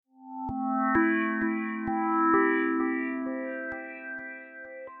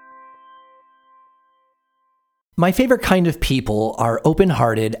My favorite kind of people are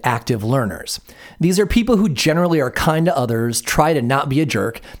open-hearted, active learners. These are people who generally are kind to others, try to not be a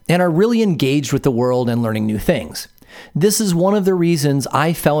jerk, and are really engaged with the world and learning new things. This is one of the reasons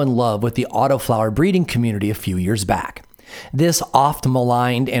I fell in love with the autoflower breeding community a few years back. This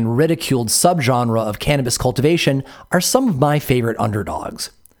oft-maligned and ridiculed subgenre of cannabis cultivation are some of my favorite underdogs.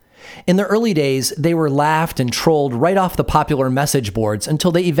 In the early days, they were laughed and trolled right off the popular message boards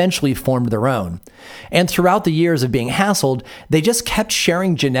until they eventually formed their own. And throughout the years of being hassled, they just kept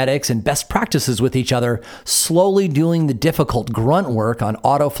sharing genetics and best practices with each other, slowly doing the difficult grunt work on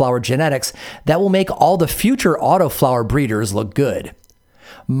autoflower genetics that will make all the future autoflower breeders look good.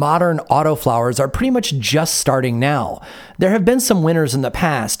 Modern autoflowers are pretty much just starting now. There have been some winners in the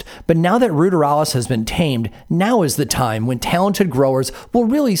past, but now that Ruderalis has been tamed, now is the time when talented growers will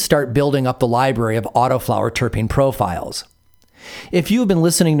really start building up the library of autoflower terpene profiles. If you have been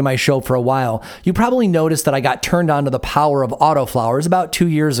listening to my show for a while, you probably noticed that I got turned on to the power of autoflowers about 2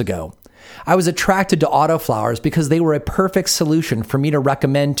 years ago. I was attracted to autoflowers because they were a perfect solution for me to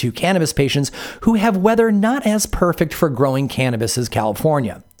recommend to cannabis patients who have weather not as perfect for growing cannabis as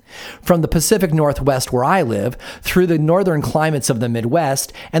California. From the Pacific Northwest where I live, through the northern climates of the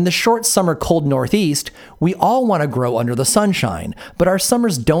Midwest, and the short summer cold Northeast, we all want to grow under the sunshine, but our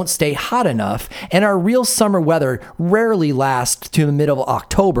summers don't stay hot enough, and our real summer weather rarely lasts to the middle of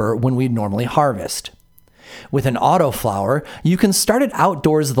October when we normally harvest. With an autoflower, you can start it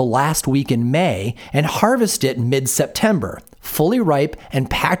outdoors the last week in May and harvest it mid-September, fully ripe and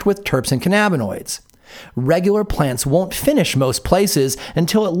packed with terps and cannabinoids. Regular plants won't finish most places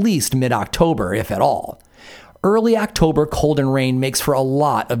until at least mid-October, if at all. Early October cold and rain makes for a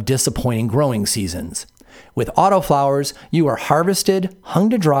lot of disappointing growing seasons. With autoflowers, you are harvested, hung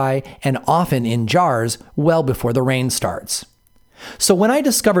to dry, and often in jars well before the rain starts. So when I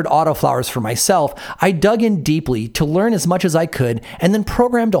discovered autoflowers for myself, I dug in deeply to learn as much as I could and then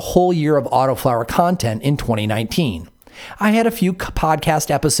programmed a whole year of autoflower content in 2019. I had a few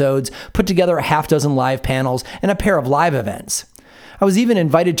podcast episodes, put together a half dozen live panels, and a pair of live events. I was even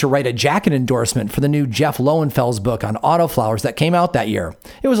invited to write a jacket endorsement for the new Jeff Lowenfels book on autoflowers that came out that year.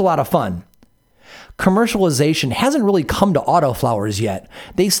 It was a lot of fun. Commercialization hasn't really come to autoflowers yet.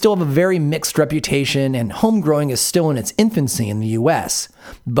 They still have a very mixed reputation, and home growing is still in its infancy in the US.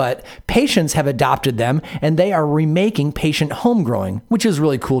 But patients have adopted them, and they are remaking patient home growing, which is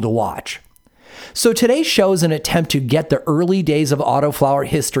really cool to watch. So today's show is an attempt to get the early days of autoflower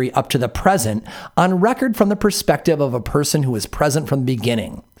history up to the present on record from the perspective of a person who was present from the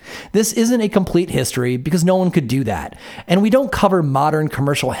beginning. This isn't a complete history because no one could do that, and we don't cover modern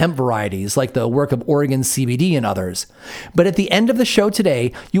commercial hemp varieties like the work of Oregon CBD and others. But at the end of the show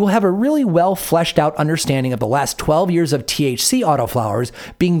today, you will have a really well fleshed out understanding of the last 12 years of THC autoflowers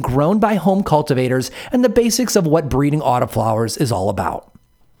being grown by home cultivators and the basics of what breeding autoflowers is all about.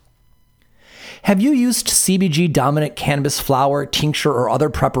 Have you used CBG-dominant cannabis flower, tincture, or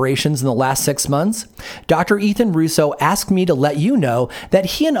other preparations in the last 6 months? Dr. Ethan Russo asked me to let you know that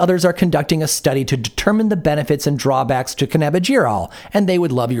he and others are conducting a study to determine the benefits and drawbacks to cannabigerol, and they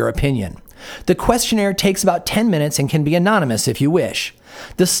would love your opinion. The questionnaire takes about 10 minutes and can be anonymous if you wish.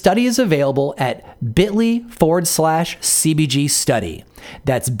 The study is available at bit.ly/CBG study.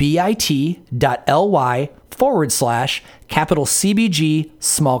 That's bit.ly/capital CBG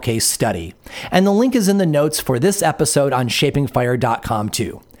small case study. And the link is in the notes for this episode on shapingfire.com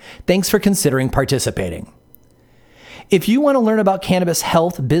too. Thanks for considering participating. If you want to learn about cannabis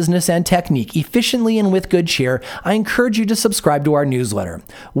health, business, and technique efficiently and with good cheer, I encourage you to subscribe to our newsletter.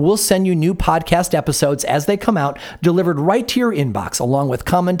 We'll send you new podcast episodes as they come out, delivered right to your inbox, along with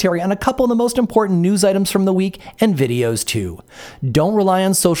commentary on a couple of the most important news items from the week and videos too. Don't rely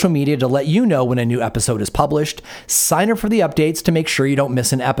on social media to let you know when a new episode is published. Sign up for the updates to make sure you don't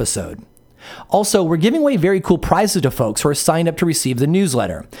miss an episode. Also, we're giving away very cool prizes to folks who are signed up to receive the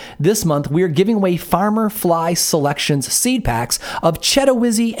newsletter. This month, we are giving away Farmer Fly Selections seed packs of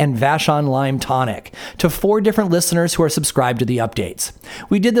Cheddawizzy and Vashon Lime Tonic to 4 different listeners who are subscribed to the updates.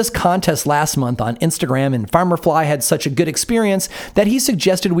 We did this contest last month on Instagram, and Farmer Fly had such a good experience that he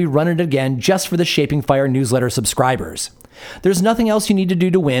suggested we run it again just for the Shaping Fire newsletter subscribers. There's nothing else you need to do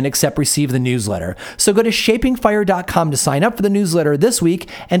to win except receive the newsletter. So go to shapingfire.com to sign up for the newsletter this week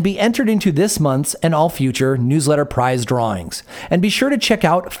and be entered into this month's and all future newsletter prize drawings. And be sure to check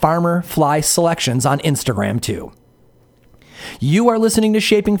out Farmer Fly Selections on Instagram too. You are listening to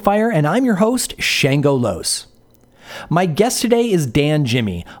Shaping Fire, and I'm your host, Shango Los. My guest today is Dan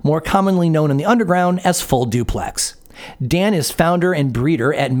Jimmy, more commonly known in the underground as Full Duplex. Dan is founder and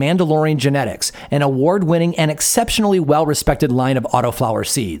breeder at Mandalorian Genetics, an award-winning and exceptionally well-respected line of autoflower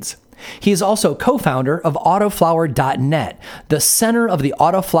seeds. He is also co-founder of Autoflower.net, the center of the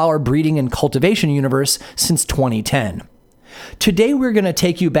autoflower breeding and cultivation universe since 2010. Today, we're going to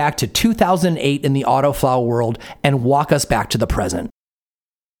take you back to 2008 in the autoflower world and walk us back to the present.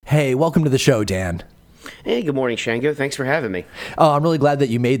 Hey, welcome to the show, Dan. Hey, good morning, Shango. Thanks for having me. Oh, I'm really glad that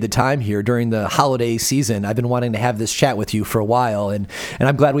you made the time here during the holiday season. I've been wanting to have this chat with you for a while, and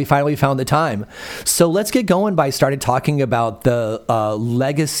I'm glad we finally found the time. So let's get going by starting talking about the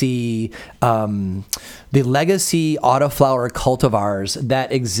legacy autoflower cultivars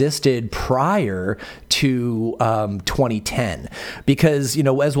that existed prior to 2010. Because,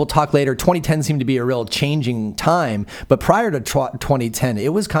 as we'll talk later, 2010 seemed to be a real changing time, but prior to 2010, it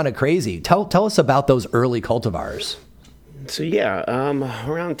was kind of crazy. Tell us about those early cultivars. So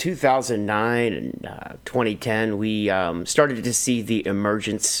around 2009 and 2010, we started to see the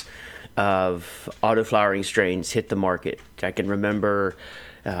emergence of autoflowering strains hit the market. I can remember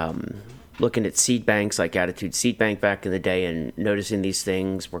looking at seed banks like Attitude Seed Bank back in the day and noticing these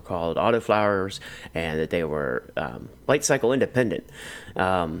things were called autoflowers and that they were light cycle independent.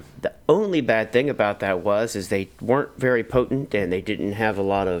 The only bad thing about that is they weren't very potent and they didn't have a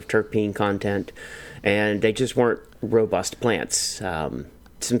lot of terpene content and they just weren't robust plants. Some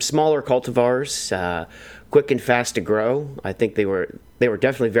smaller cultivars, quick and fast to grow. I think they were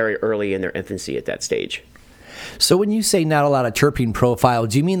definitely very early in their infancy at that stage. So when you say not a lot of terpene profile,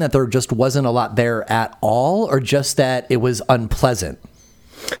 do you mean that there just wasn't a lot there at all, or just that it was unpleasant?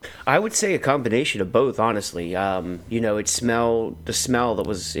 I would say a combination of both, honestly. The smell that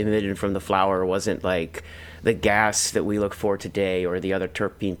was emitted from the flower wasn't like the gas that we look for today or the other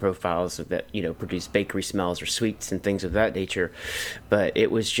terpene profiles that, produce bakery smells or sweets and things of that nature. But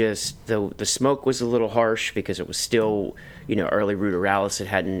it was just, the smoke was a little harsh because it was still, early ruderalis. It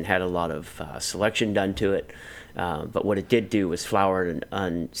hadn't had a lot of selection done to it. But what it did do was flower at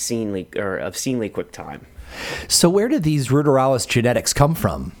an obscenely quick time. So where did these ruderalis genetics come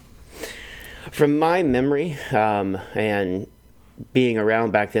from? From my memory, and being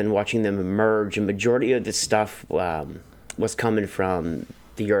around back then, watching them emerge, a majority of this stuff was coming from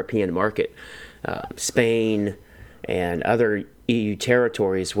the European market, Spain and other EU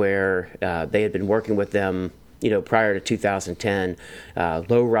territories where they had been working with them, prior to 2010.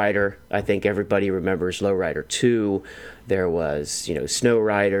 Lowrider, I think everybody remembers Lowrider 2. There was, Snow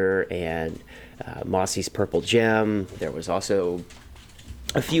Rider and Mossy's Purple Gem. There was also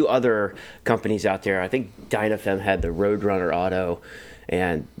a few other companies out there. I think Dynafem had the Roadrunner Auto,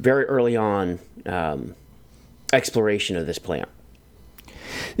 and very early on, exploration of this plant.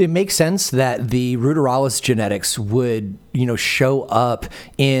 It makes sense that the ruderalis genetics would, show up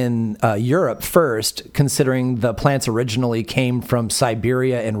in Europe first, considering the plants originally came from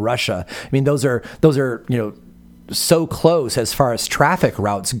Siberia and Russia. I mean, those are so close as far as traffic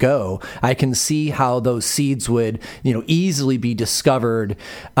routes go. I can see how those seeds would, easily be discovered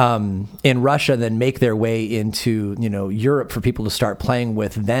in Russia, then make their way into, Europe for people to start playing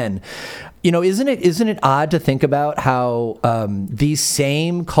with then. Isn't it odd to think about how these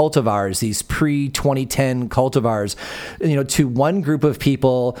same cultivars, these pre-2010 cultivars, to one group of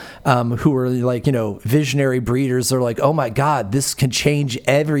people who were like, visionary breeders, they're like, oh my God, this can change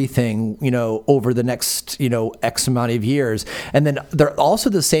everything, over the next, X amount of years. And then they're also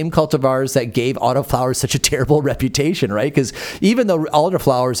the same cultivars that gave autoflowers such a terrible reputation, right? Because even though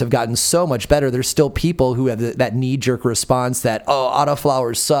autoflowers have gotten so much better, there's still people who have that knee-jerk response that, oh,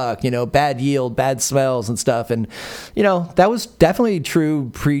 autoflowers suck, bad yield, bad smells and stuff. And, that was definitely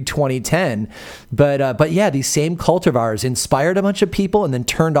true pre-2010. But yeah, these same cultivars inspired a bunch of people and then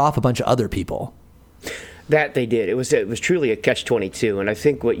turned off a bunch of other people. That they did. It was truly a catch-22. And I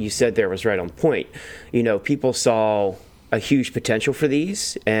think what you said there was right on point. People saw a huge potential for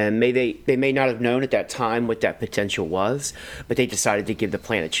these, and they may not have known at that time what that potential was, but they decided to give the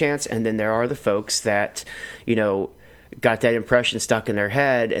plant a chance. And then there are the folks that, got that impression stuck in their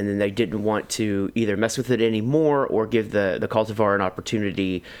head, and then they didn't want to either mess with it anymore or give the cultivar an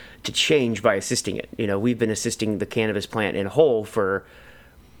opportunity to change by assisting it. We've been assisting the cannabis plant in whole for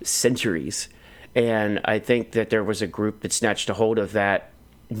centuries, and I think that there was a group that snatched a hold of that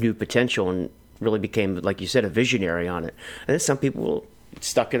new potential and really became, like you said, a visionary on it. And then some people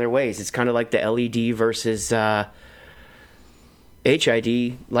stuck in their ways. It's kind of like the LED versus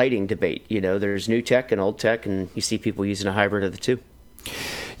HID lighting debate. There's new tech and old tech, and you see people using a hybrid of the two.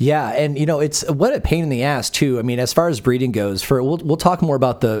 Yeah, and it's what a pain in the ass too. I mean, as far as breeding goes, we'll talk more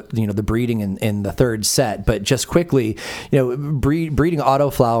about the the breeding in the third set, but just quickly, breeding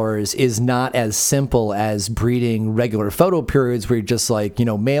autoflowers is not as simple as breeding regular photoperids, where you're just like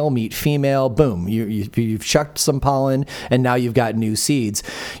male meet female, boom, you've chucked some pollen, and now you've got new seeds.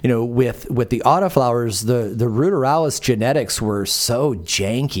 With the autoflowers, the Ruderalis genetics were so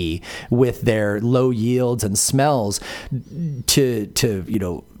janky with their low yields and smells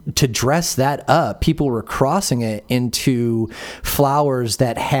to dress that up, people were crossing it into flowers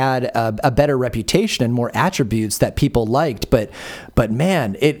that had a better reputation and more attributes that people liked. But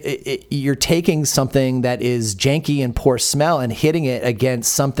man, you're taking something that is janky and poor smell and hitting it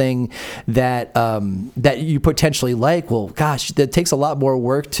against something that that you potentially like. Well, gosh, that takes a lot more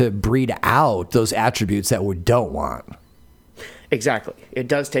work to breed out those attributes that we don't want. Exactly. It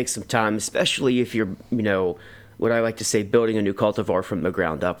does take some time, especially if you're, what I like to say, building a new cultivar from the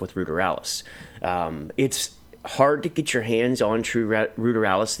ground up with Ruderalis. It's hard to get your hands on true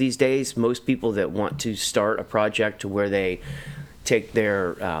Ruderalis these days. Most people that want to start a project to where they take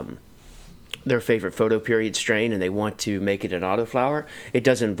their favorite photoperiod strain and they want to make it an autoflower, it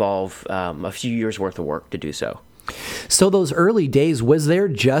does involve a few years worth of work to do so. So those early days, was there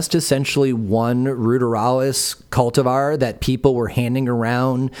just essentially one Ruderalis cultivar that people were handing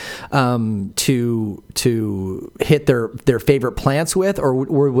around to hit their favorite plants with, or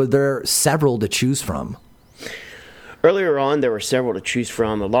were there several to choose from? Earlier on, there were several to choose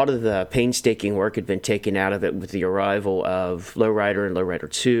from. A lot of the painstaking work had been taken out of it with the arrival of Lowrider and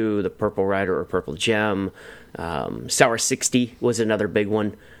Lowrider 2, the Purple Rider or Purple Gem. Sour 60 was another big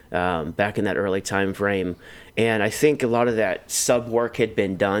one back in that early time frame. And I think a lot of that sub work had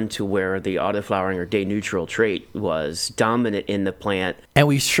been done to where the autoflowering or day neutral trait was dominant in the plant. And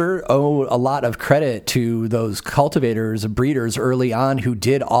we sure owe a lot of credit to those cultivators, breeders early on who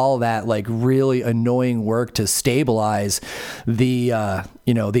did all that like really annoying work to stabilize the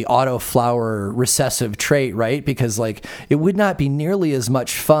the autoflower recessive trait, right? Because like it would not be nearly as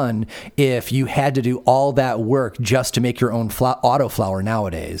much fun if you had to do all that work just to make your own autoflower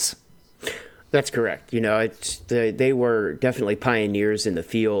nowadays. That's correct. They were definitely pioneers in the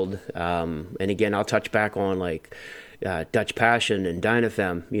field. And again, I'll touch back on like Dutch Passion and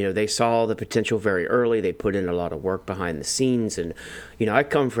Dynafem. They saw the potential very early. They put in a lot of work behind the scenes. And, I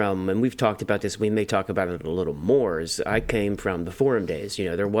come from, and we've talked about this, we may talk about it a little more, is I came from the forum days.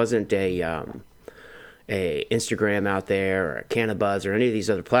 There wasn't a Instagram out there or a Cannabuzz or any of these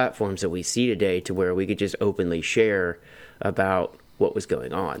other platforms that we see today to where we could just openly share about what was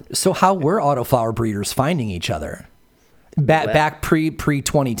going on. So how were autoflower breeders finding each other back pre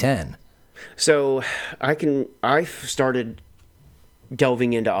 2010? So I started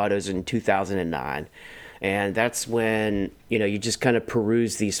delving into autos in 2009, and that's when you just kind of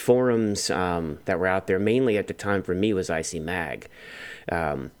peruse these forums that were out there. Mainly at the time for me was IC Mag,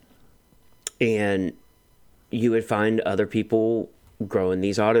 and you would find other people growing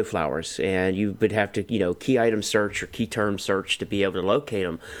these autoflowers, and you would have to key item search or key term search to be able to locate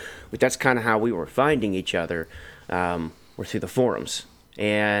them. But that's kind of how we were finding each other, were through the forums.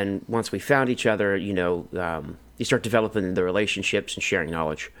 And once we found each other, you start developing the relationships and sharing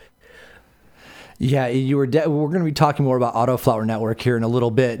knowledge. Yeah, we're going to be talking more about Autoflower Network here in a little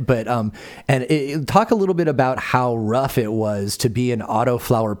bit, but talk a little bit about how rough it was to be an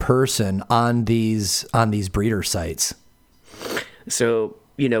autoflower person on these breeder sites. So,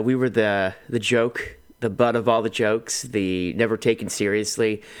 we were the joke, the butt of all the jokes, the never taken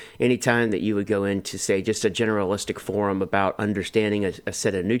seriously. Anytime that you would go into, say, just a generalistic forum about understanding a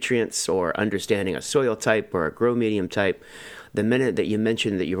set of nutrients or understanding a soil type or a grow medium type, the minute that you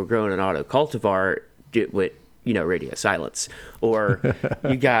mentioned that you were growing an auto cultivar, it would, radio silence. Or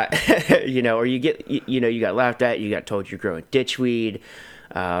you got, or you get, you got laughed at, you got told you're growing ditchweed.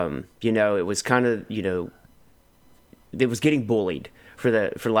 It was kind of, it was getting bullied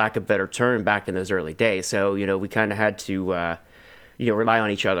for lack of a better term back in those early days. So, we kind of had to, rely on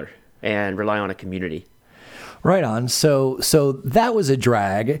each other and rely on a community. Right on. So that was a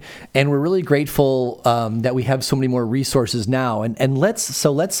drag, and we're really grateful that we have so many more resources now. And let's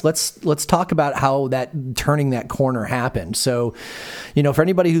talk about how that turning that corner happened. So, for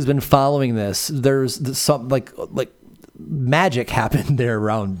anybody who's been following this, there's some like magic happened there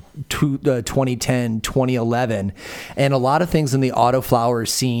around 2010, 2011. And a lot of things in the autoflower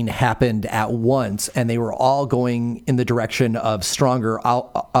scene happened at once, and they were all going in the direction of stronger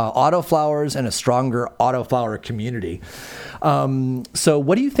autoflowers and a stronger autoflower community. So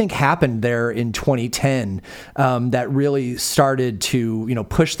what do you think happened there in 2010 that really started to,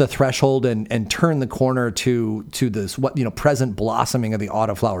 push the threshold and turn the corner to this, present blossoming of the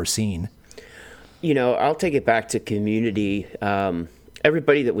autoflower scene? I'll take it back to community.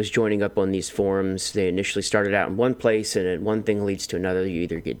 Everybody that was joining up on these forums, they initially started out in one place, and then one thing leads to another. You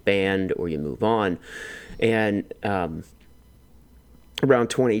either get banned or you move on. And around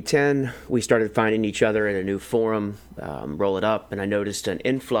 2010, we started finding each other in a new forum, Roll It Up, and I noticed an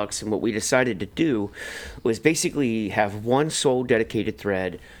influx. And what we decided to do was basically have one sole dedicated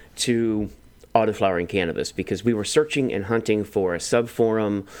thread to autoflowering cannabis, because we were searching and hunting for a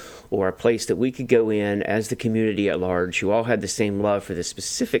sub-forum or a place that we could go in as the community at large who all had the same love for the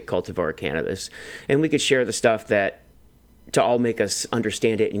specific cultivar cannabis, and we could share the stuff that to all make us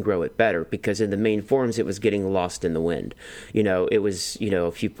understand it and grow it better, because in the main forums it was getting lost in the wind. It was,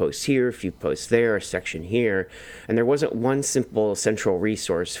 a few posts here, a few posts there, a section here, and there wasn't one simple central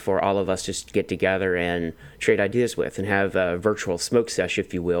resource for all of us to just get together and trade ideas with and have a virtual smoke sesh,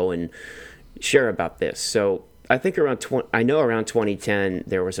 if you will, and share about this. So I think around 2010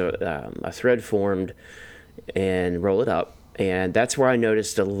 there was a thread formed and Roll It Up, and that's where I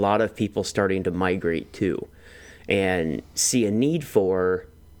noticed a lot of people starting to migrate to and see a need for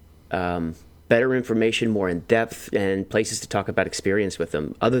better information, more in depth, and places to talk about experience with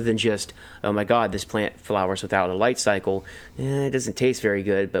them, other than just, oh my God, this plant flowers without a light cycle. It doesn't taste very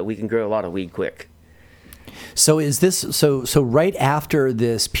good, but we can grow a lot of weed quick. So is this so right after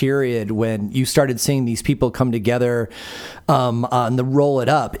this period when you started seeing these people come together on the Roll It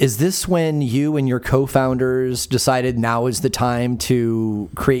Up, is this when you and your co-founders decided now is the time to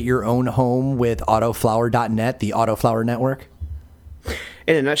create your own home with autoflower.net, the Autoflower Network?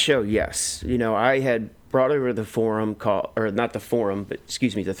 In a nutshell, yes. I had brought over the forum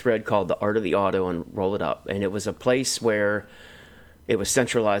the thread called The Art of the Auto and Roll It Up, and it was a place where it was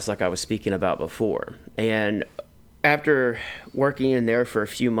centralized, like I was speaking about before. And after working in there for a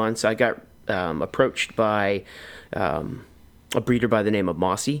few months, I got approached by a breeder by the name of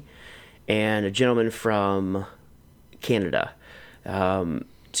Mossy and a gentleman from Canada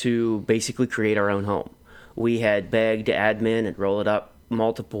to basically create our own home. We had begged admin and Roll It Up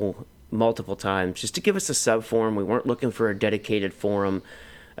multiple times just to give us a sub forum. We weren't looking for a dedicated forum.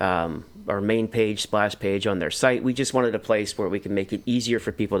 Our main page, splash page on their site. We just wanted a place where we could make it easier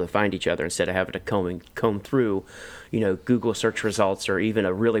for people to find each other instead of having to comb through, Google search results or even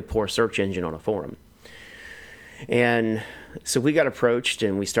a really poor search engine on a forum. And so we got approached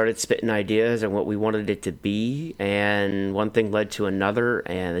and we started spitting ideas on what we wanted it to be. And one thing led to another.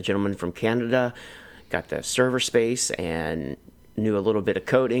 And the gentleman from Canada got the server space and knew a little bit of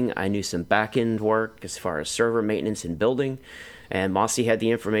coding. I knew some back-end work as far as server maintenance and building. And Mossy had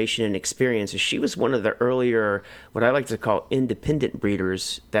the information and experience. She was one of the earlier, what I like to call independent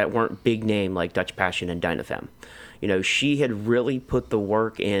breeders that weren't big name like Dutch Passion and Dynafem. She had really put the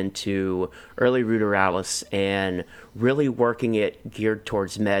work into early Ruderalis and really working it geared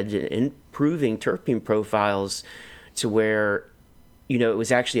towards med and improving terpene profiles to where, it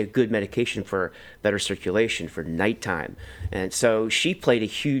was actually a good medication for better circulation for nighttime. And so she played a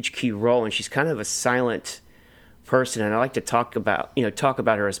huge key role, and she's kind of a silent person, and I like to talk about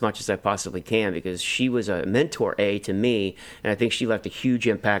her as much as I possibly can, because she was a mentor to me, and I think she left a huge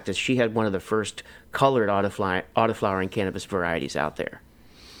impact as she had one of the first colored autoflowering cannabis varieties out there.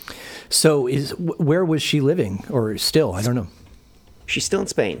 So where was she living, or still? I don't know. She's still in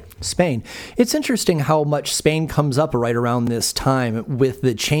Spain. Spain. It's interesting how much Spain comes up right around this time with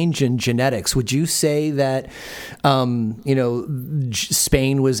the change in genetics. Would you say that,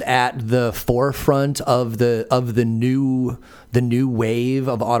 Spain was at the forefront of the new wave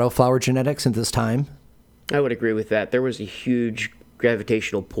of autoflower genetics at this time? I would agree with that. There was a huge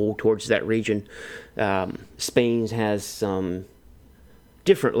gravitational pull towards that region. Spain has some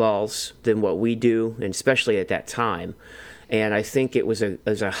different laws than what we do, and especially at that time. And I think it was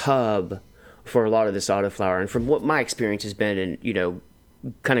a hub for a lot of this autoflower. And from what my experience has been in,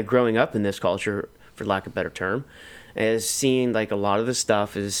 kind of growing up in this culture, for lack of a better term, is seeing like a lot of the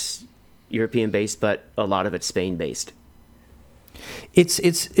stuff is European-based, but a lot of it's Spain-based. It's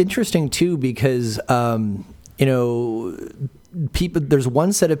interesting, too, because, people. There's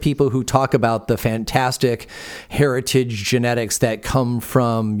one set of people who talk about the fantastic heritage genetics that come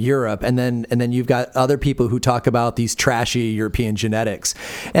from Europe, and then you've got other people who talk about these trashy European genetics.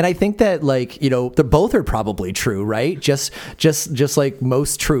 And I think that, like, the both are probably true, right? Just like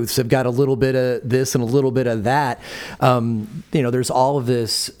most truths have got a little bit of this and a little bit of that. There's all of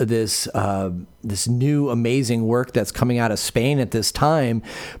this new amazing work that's coming out of Spain at this time,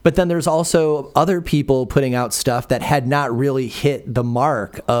 but then there's also other people putting out stuff that had not really hit the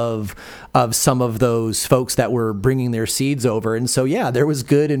mark of some of those folks that were bringing their seeds over. And so, yeah, there was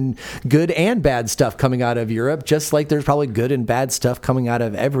good and bad stuff coming out of Europe, just like there's probably good and bad stuff coming out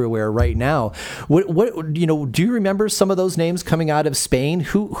of everywhere right now. What do you remember some of those names coming out of Spain?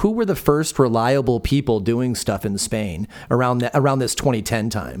 Who were the first reliable people doing stuff in Spain around this 2010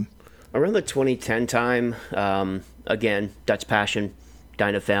 time? Around the 2010 time, again, Dutch Passion,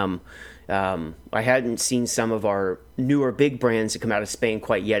 Dynafem. I hadn't seen some of our newer big brands that come out of Spain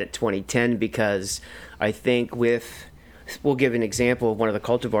quite yet at 2010, because I think we'll give an example of one of the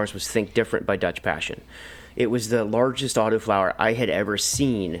cultivars was Think Different by Dutch Passion. It was the largest autoflower I had ever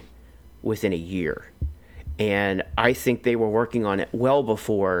seen within a year. And I think they were working on it well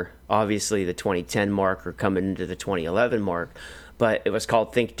before, obviously, the 2010 mark or coming into the 2011 mark. But it was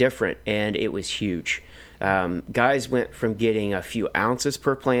called Think Different, and it was huge. Guys went from getting a few ounces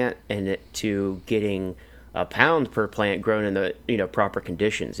per plant to getting a pound per plant grown in the proper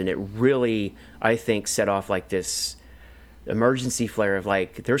conditions, and it really, I think, set off like this emergency flare of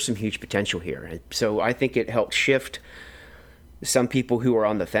like, there's some huge potential here. And so I think it helped shift some people who were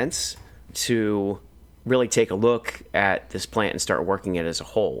on the fence to really take a look at this plant and start working it as a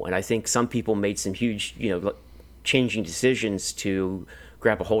whole. And I think some people made some huge, changing decisions to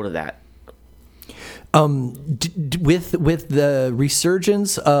grab a hold of that. With the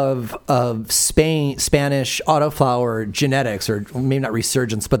resurgence of Spanish autoflower genetics, or maybe not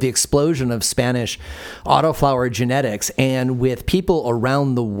resurgence, but the explosion of Spanish autoflower genetics, and with people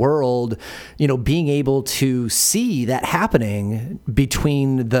around the world, being able to see that happening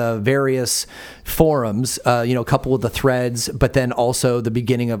between the various forums, a couple of the threads, but then also the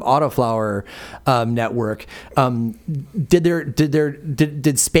beginning of Autoflower Network.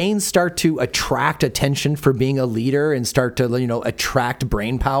 Did Spain start to attract attention for being a leader and start to attract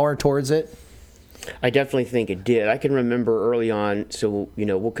brain power towards it? I definitely think it did. I can remember early on, so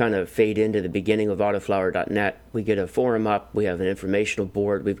we'll kind of fade into the beginning of autoflower.net. We get a forum up, we have an informational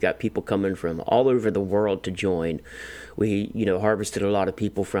board, we've got people coming from all over the world to join. We harvested a lot of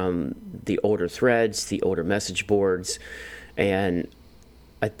people from the older threads, the older message boards, and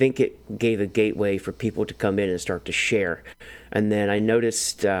I think it gave a gateway for people to come in and start to share. And then I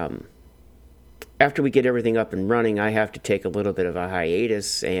noticed after we get everything up and running, I have to take a little bit of a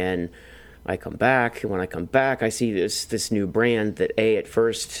hiatus, and I come back. And when I come back, I see this new brand that at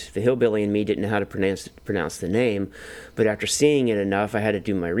first the hillbilly in me didn't know how to pronounce the name, but after seeing it enough, I had to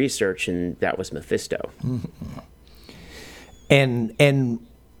do my research, and that was Mephisto. Mm-hmm. And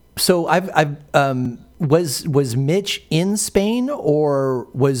so was Mitch in Spain, or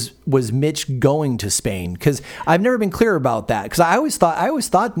was Mitch going to Spain? Because I've never been clear about that. Because I always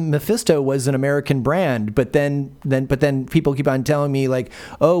thought Mephisto was an American brand, but then people keep on telling me like,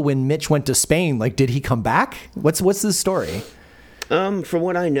 oh, when Mitch went to Spain, like, did he come back? What's the story? From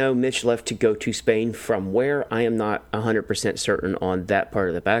what I know, Mitch left to go to Spain. From where, I am not 100% certain on that part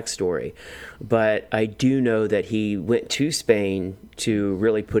of the backstory. But I do know that he went to Spain to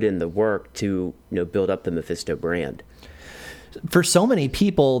really put in the work to build up the Mephisto brand. For so many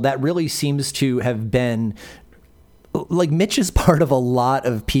people, that really seems to have been... like, Mitch is part of a lot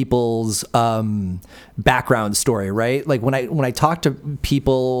of people's background story, right? Like when I talk to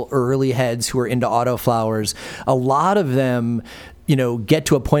people, early heads who are into autoflowers, a lot of them, get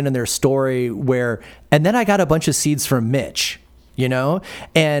to a point in their story where, and then I got a bunch of seeds from Mitch,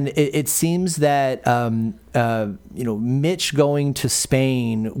 and it seems that, Mitch going to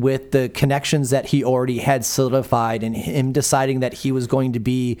Spain with the connections that he already had solidified, and him deciding that he was going to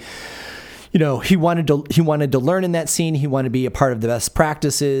be, he wanted to learn in that scene. He wanted to be a part of the best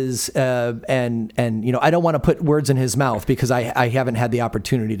practices. And I don't want to put words in his mouth because I haven't had the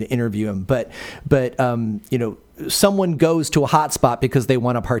opportunity to interview him, but someone goes to a hotspot because they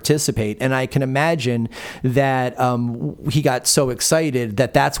want to participate. And I can imagine that he got so excited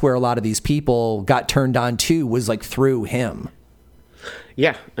that that's where a lot of these people got turned on to, was like through him.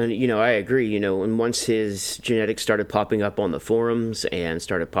 Yeah, and I agree. And once his genetics started popping up on the forums and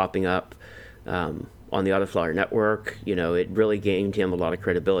started popping up on the Autoflower Network, it really gained him a lot of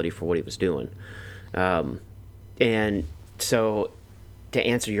credibility for what he was doing. And so, to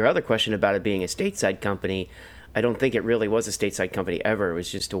answer your other question about it being a stateside company, I don't think it really was a stateside company ever. It was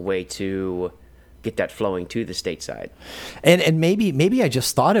just a way to get that flowing to the stateside. And maybe I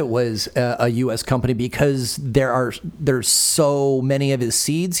just thought it was a U.S. company because there's so many of his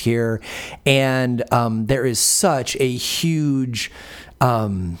seeds here, and there is such a huge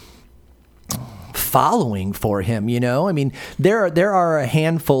following for him. I mean, there are a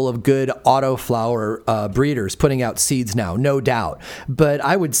handful of good autoflower breeders putting out seeds now, no doubt. But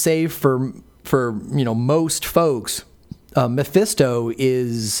I would say for most folks, Mephisto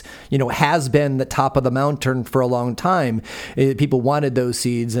has been the top of the mountain for a long time. People wanted those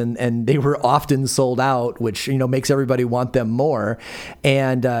seeds, and they were often sold out, which makes everybody want them more.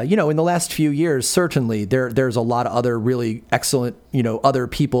 And in the last few years, certainly there's a lot of other really excellent other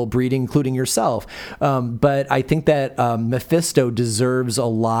people breeding, including yourself. But I think that Mephisto deserves a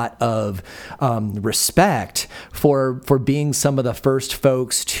lot of respect for being some of the first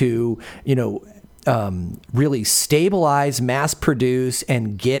folks to really stabilize, mass produce,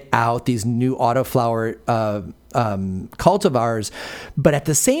 and get out these new autoflower cultivars, but at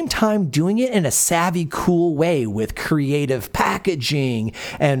the same time doing it in a savvy, cool way with creative packaging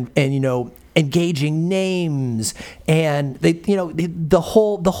and engaging names, and the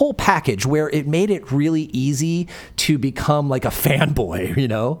whole package, where it made it really easy to become like a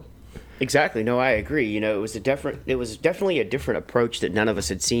fanboy. Exactly. No, I agree. It was definitely a different approach that none of us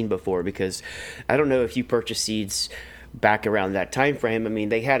had seen before, because I don't know if you purchased seeds back around that time frame. I mean,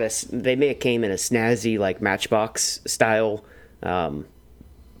 they may have came in a snazzy, like, Matchbox style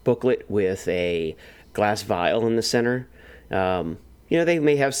booklet with a glass vial in the center. They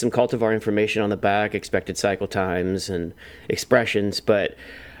may have some cultivar information on the back, expected cycle times and expressions, but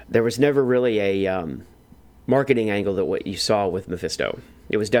there was never really a marketing angle that what you saw with Mephisto.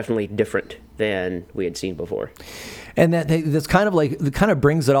 It was definitely different than we had seen before. And that's kind of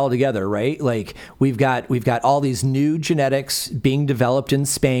brings it all together, right? Like we've got all these new genetics being developed in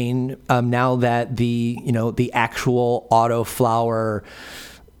Spain now that the actual autoflower,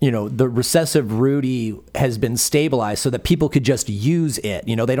 the recessive rooty has been stabilized so that people could just use it.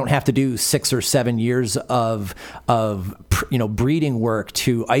 They don't have to do 6 or 7 years of breeding work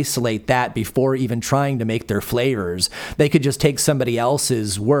to isolate that before even trying to make their flavors. They could just take somebody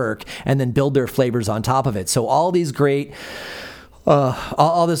else's work and then build their flavors on top of it. So all these great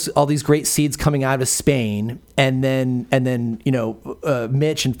all these great seeds coming out of Spain, and then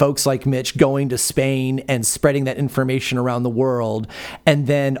Mitch and folks like Mitch going to Spain and spreading that information around the world, and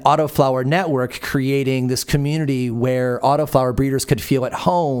then Autoflower Network creating this community where autoflower breeders could feel at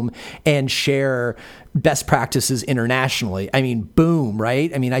home and share best practices internationally. I mean, boom,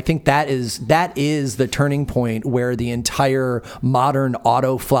 right? I mean, I think that is the turning point where the entire modern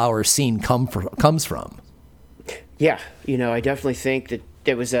autoflower scene comes from. Yeah, I definitely think that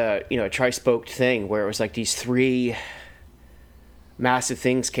there was a tri-spoked thing where it was like these three massive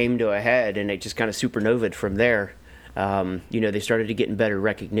things came to a head, and it just kind of supernovaed from there. They started to get in better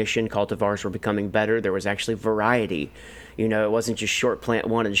recognition. Cultivars were becoming better. There was actually variety. It wasn't just short plant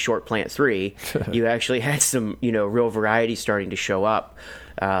 1 and short plant 3. You actually had some, real variety starting to show up.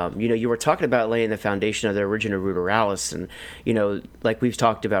 You were talking about laying the foundation of the Origina ruderalis, and, like we've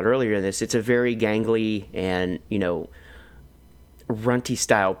talked about earlier in this, it's a very gangly and, runty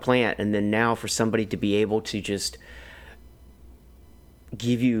style plant. And then now for somebody to be able to just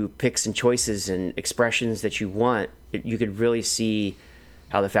give you picks and choices and expressions that you want, you could really see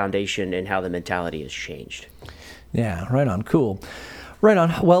how the foundation and how the mentality has changed. Yeah, right on. Cool. Right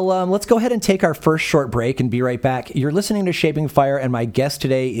on. Well, let's go ahead and take our first short break and be right back. You're listening to Shaping Fire, and my guest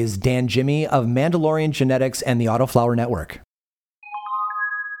today is Dan Jimmy of Mandalorian Genetics and the Autoflower Network.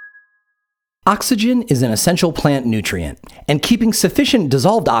 Oxygen is an essential plant nutrient, and keeping sufficient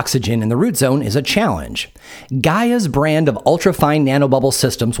dissolved oxygen in the root zone is a challenge. Gaia's brand of ultrafine nanobubble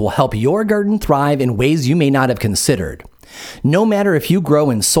systems will help your garden thrive in ways you may not have considered. No matter if you grow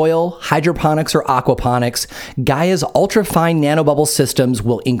in soil, hydroponics, or aquaponics, Gaia's ultrafine nanobubble systems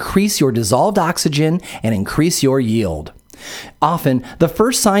will increase your dissolved oxygen and increase your yield. Often, the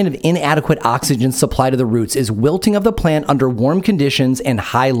first sign of inadequate oxygen supply to the roots is wilting of the plant under warm conditions and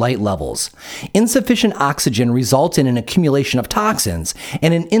high light levels. Insufficient oxygen results in an accumulation of toxins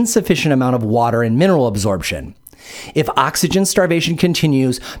and an insufficient amount of water and mineral absorption. If oxygen starvation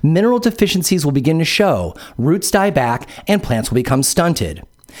continues, mineral deficiencies will begin to show, roots die back, and plants will become stunted.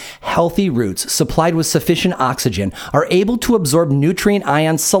 Healthy roots supplied with sufficient oxygen are able to absorb nutrient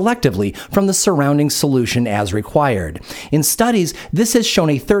ions selectively from the surrounding solution as required. In studies, this has shown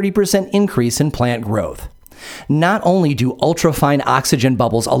a 30% increase in plant growth. Not only do ultrafine oxygen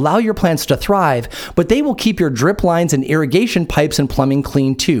bubbles allow your plants to thrive, but they will keep your drip lines and irrigation pipes and plumbing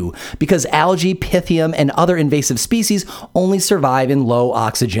clean too, because algae, pythium, and other invasive species only survive in low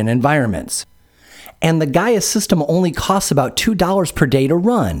oxygen environments. And the Gaia system only costs about $2 per day to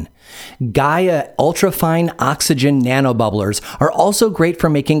run. Gaia ultrafine oxygen nanobubblers are also great for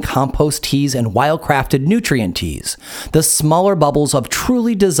making compost teas and wildcrafted nutrient teas. The smaller bubbles of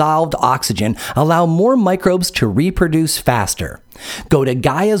truly dissolved oxygen allow more microbes to reproduce faster. Go to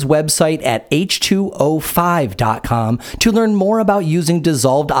Gaia's website at h2o5.com to learn more about using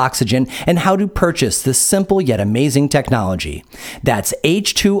dissolved oxygen and how to purchase this simple yet amazing technology. That's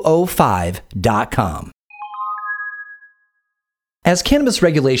h2o5.com. As cannabis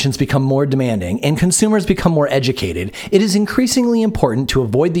regulations become more demanding and consumers become more educated, it is increasingly important to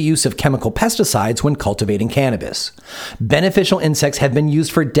avoid the use of chemical pesticides when cultivating cannabis. Beneficial insects have been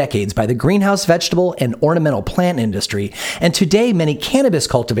used for decades by the greenhouse vegetable and ornamental plant industry, and today many cannabis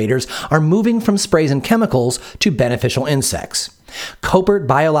cultivators are moving from sprays and chemicals to beneficial insects. Koppert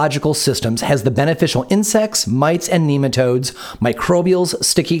Biological Systems has the beneficial insects, mites, and nematodes, microbials,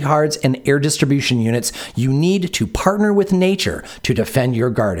 sticky cards, and air distribution units you need to partner with nature to defend your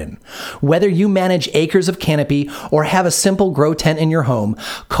garden. Whether you manage acres of canopy or have a simple grow tent in your home,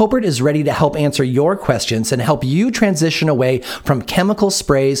 Koppert is ready to help answer your questions and help you transition away from chemical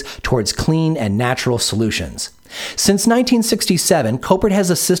sprays towards clean and natural solutions. Since 1967, Koppert has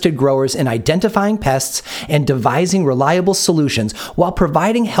assisted growers in identifying pests and devising reliable solutions while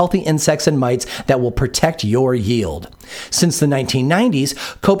providing healthy insects and mites that will protect your yield. Since the 1990s,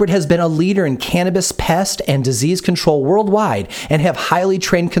 Koppert has been a leader in cannabis pest and disease control worldwide and have highly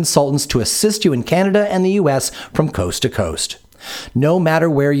trained consultants to assist you in Canada and the U.S. from coast to coast. No matter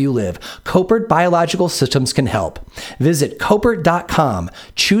where you live, Koppert Biological Systems can help. Visit Koppert.com,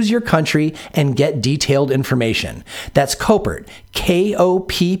 choose your country, and get detailed information. That's Koppert, Koppert.com.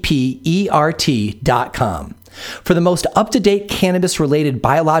 For the most up-to-date cannabis-related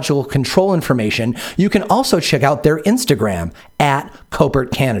biological control information, you can also check out their Instagram,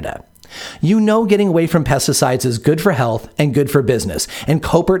 @KoppertCanada. You know getting away from pesticides is good for health and good for business, and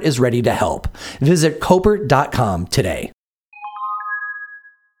Koppert is ready to help. Visit Koppert.com today.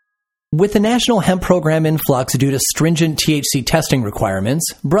 With the National Hemp Program in flux due to stringent THC testing requirements,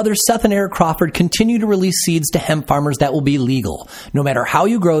 brothers Seth and Eric Crawford continue to release seeds to hemp farmers that will be legal, no matter how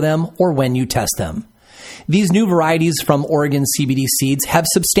you grow them or when you test them. These new varieties from Oregon CBD Seeds have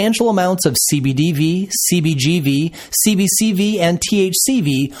substantial amounts of CBDV, CBGV, CBCV, and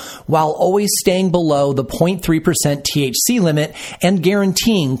THCV, while always staying below the 0.3% THC limit and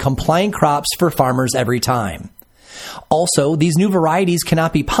guaranteeing compliant crops for farmers every time. Also, these new varieties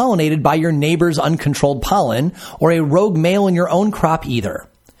cannot be pollinated by your neighbor's uncontrolled pollen or a rogue male in your own crop either.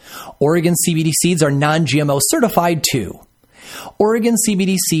 Oregon CBD Seeds are non-GMO certified too. Oregon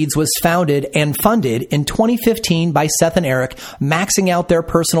CBD Seeds was founded and funded in 2015 by Seth and Eric, maxing out their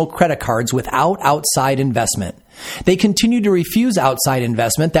personal credit cards without outside investment. They continue to refuse outside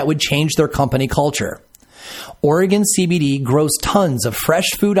investment that would change their company culture. Oregon CBD grows tons of fresh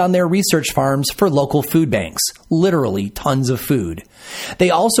food on their research farms for local food banks, literally tons of food. They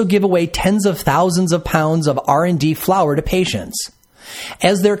also give away tens of thousands of pounds of R&D flour to patients.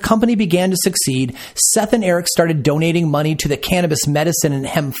 As their company began to succeed, Seth and Eric started donating money to the cannabis medicine and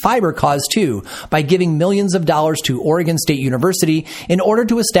hemp fiber cause too, by giving millions of dollars to Oregon State University in order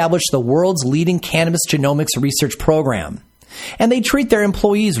to establish the world's leading cannabis genomics research program. And they treat their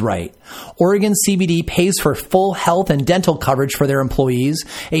employees right. Oregon CBD pays for full health and dental coverage for their employees,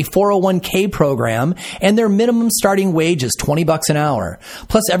 a 401k program, and their minimum starting wage is $20 an hour.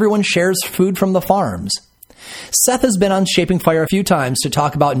 Plus, everyone shares food from the farms. Seth has been on Shaping Fire a few times to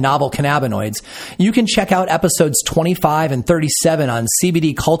talk about novel cannabinoids. You can check out episodes 25 and 37 on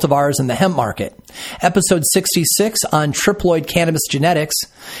CBD cultivars and the hemp market, episode 66 on triploid cannabis genetics,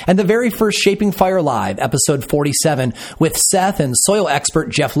 and the very first Shaping Fire Live, episode 47, with Seth and soil expert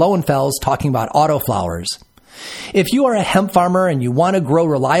Jeff Lowenfels talking about autoflowers. If you are a hemp farmer and you want to grow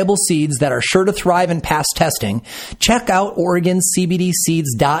reliable seeds that are sure to thrive and pass testing, check out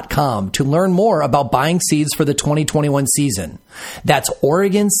OregonCBDseeds.com to learn more about buying seeds for the 2021 season. That's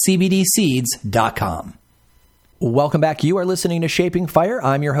OregonCBDseeds.com. Welcome back. You are listening to Shaping Fire.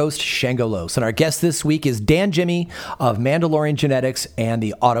 I'm your host, Shango Los, and our guest this week is Dan Jimmy of Mandalorian Genetics and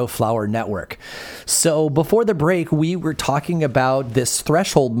the Autoflower Network. So before the break, we were talking about this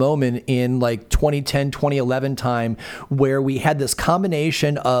threshold moment in like 2010, 2011 time where we had this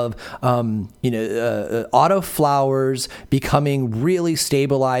combination of, autoflowers becoming really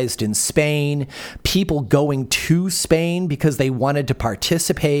stabilized in Spain, people going to Spain because they wanted to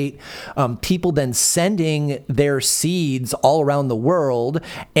participate, people then sending their seeds all around the world,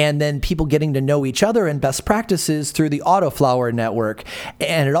 and then people getting to know each other and best practices through the Autoflower Network.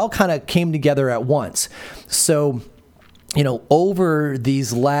 And it all kind of came together at once. So, over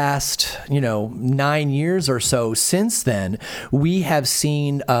these last, 9 years or so since then, we have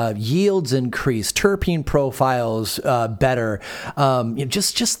seen yields increase, terpene profiles better.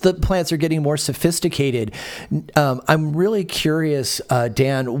 Just the plants are getting more sophisticated. I'm really curious,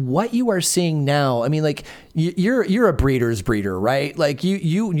 Dan, what you are seeing now. I mean, like, you're a breeder's breeder, right? Like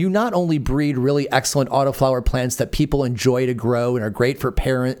you not only breed really excellent autoflower plants that people enjoy to grow and are great for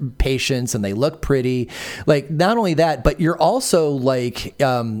patients and they look pretty. Like not only that, but you're also like,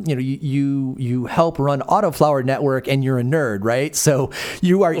 you help run Autoflower Network and you're a nerd, right? So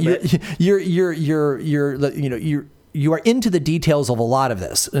you are, you are into the details of a lot of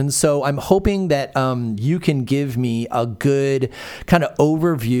this. And so I'm hoping that you can give me a good kind of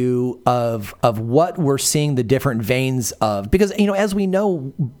overview of what we're seeing the different veins of. Because, as we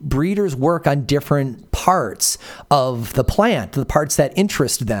know, breeders work on different parts of the plant, the parts that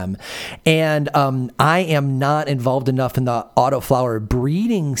interest them. And I am not involved enough in the autoflower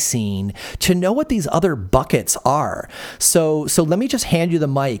breeding scene to know what these other buckets are. So let me just hand you the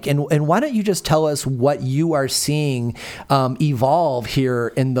mic. And why don't you just tell us what you are seeing evolve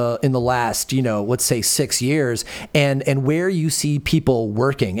here in the last, let's say 6 years, and where you see people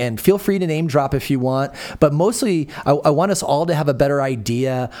working. And feel free to name drop if you want, but mostly I want us all to have a better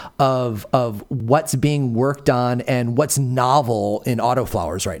idea of what's being worked on and what's novel in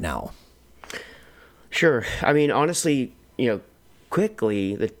autoflowers right now. Sure. I mean, honestly,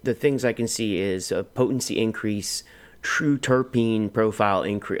 quickly, the things I can see is a potency increase, true terpene profile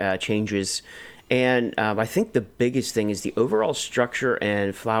changes. And I think the biggest thing is the overall structure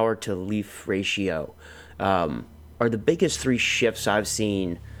and flower to leaf ratio are the biggest three shifts I've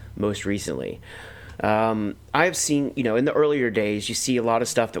seen most recently. I've seen, in the earlier days, you see a lot of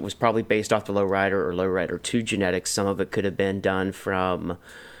stuff that was probably based off the Lowrider or Lowrider 2 genetics. Some of it could have been done from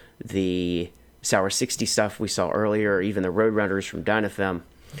the Sour 60 stuff we saw earlier, or even the Roadrunners from Dynafem.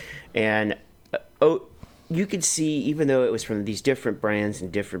 And you could see, even though it was from these different brands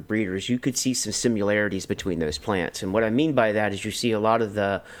and different breeders, you could see some similarities between those plants. And what I mean by that is you see a lot of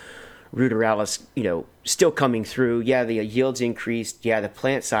the Ruderalis, still coming through. Yeah, the yields increased. Yeah, the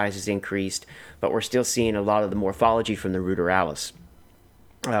plant size has increased, but we're still seeing a lot of the morphology from the Ruderalis.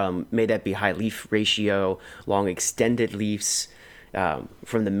 May that be high leaf ratio, long extended leaves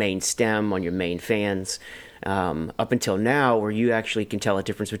from the main stem on your main fans, up until now, where you actually can tell a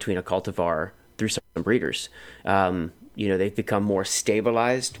difference between a cultivar through some breeders. They've become more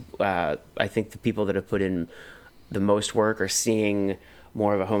stabilized. I think the people that have put in the most work are seeing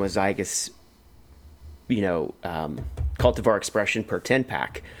more of a homozygous, cultivar expression per 10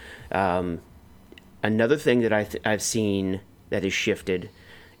 pack. Another thing that I've seen that has shifted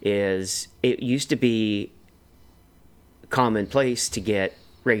is it used to be commonplace to get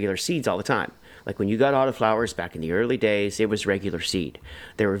regular seeds all the time. Like when you got autoflowers back in the early days, it was regular seed.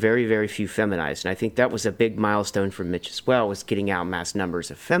 There were very, very few feminized. And I think that was a big milestone for Mitch as well, was getting out mass numbers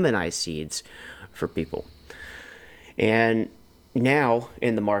of feminized seeds for people. And now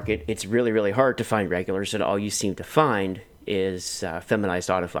in the market, it's really, really hard to find regulars, and all you seem to find is feminized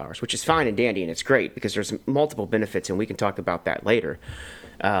autoflowers, which is fine and dandy, and it's great because there's multiple benefits, and we can talk about that later.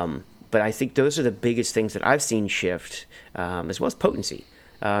 But I think those are the biggest things that I've seen shift, as well as potency.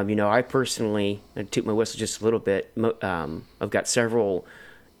 I personally, I toot my whistle just a little bit, I've got several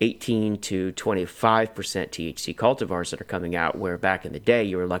 18 to 25% THC cultivars that are coming out, where back in the day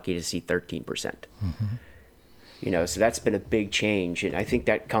you were lucky to see 13%. Mm-hmm. So that's been a big change, and I think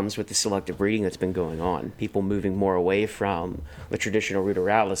that comes with the selective breeding that's been going on. People moving more away from the traditional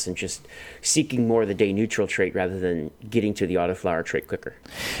Ruderalis and just seeking more of the day neutral trait rather than getting to the autoflower trait quicker.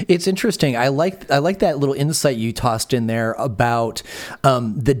 It's interesting. I like that little insight you tossed in there about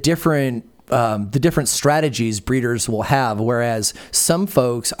the different strategies breeders will have, whereas some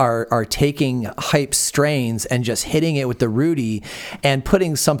folks are taking hype strains and just hitting it with the Rudy and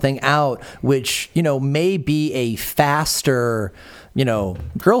putting something out which, may be a faster,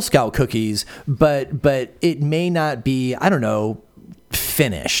 Girl Scout cookies, but it may not be,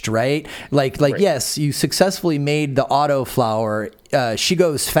 finished, right? Like Right. yes, you successfully made the autoflower. She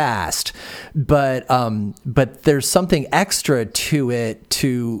goes fast, but there's something extra to it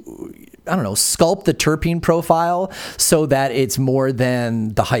to, I don't know, sculpt the terpene profile so that it's more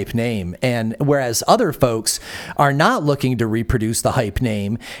than the hype name. And whereas other folks are not looking to reproduce the hype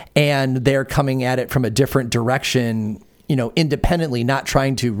name, and they're coming at it from a different direction, independently, not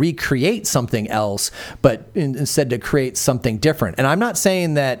trying to recreate something else, but instead to create something different. And I'm not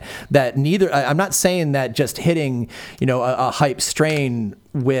saying that I'm not saying that just hitting, a hype strain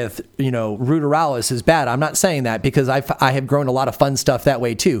with, Ruderalis is bad. I'm not saying that, because I have grown a lot of fun stuff that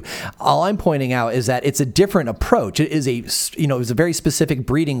way too. All I'm pointing out is that it's a different approach. It is it's a very specific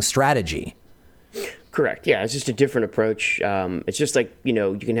breeding strategy. Correct. Yeah, it's just a different approach. It's just like,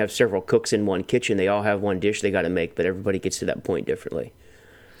 you can have several cooks in one kitchen. They all have one dish they got to make, but everybody gets to that point differently.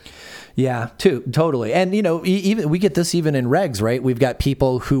 Yeah, totally. And, even we get this even in regs, right? We've got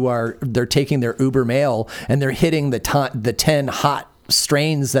people who they're taking their uber male and they're hitting the 10 hot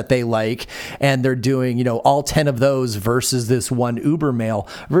strains that they like, and they're doing, all 10 of those versus this one uber male,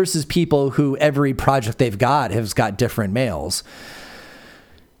 versus people who every project they've got has got different males.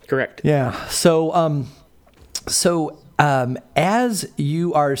 Correct. Yeah. So as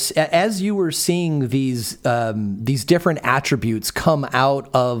you were seeing these different attributes come out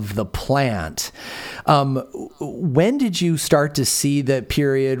of the plant, when did you start to see the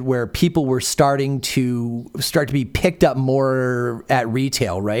period where people were starting to be picked up more at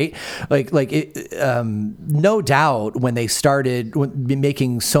retail, right? No doubt when they started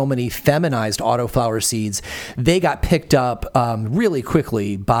making so many feminized autoflower seeds, they got picked up really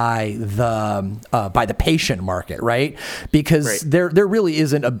quickly by the patient market, right? Because Right. there really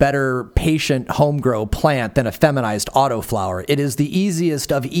isn't a better patient home grow plant than a feminized autoflower. It is the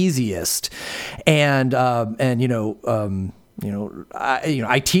easiest of easiest, and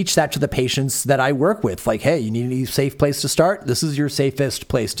I teach that to the patients that I work with. Like, hey, you need a safe place to start. This is your safest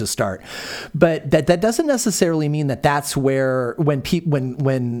place to start. But that doesn't necessarily mean that that's where when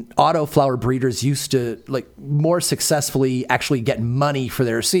autoflower breeders used to more successfully actually get money for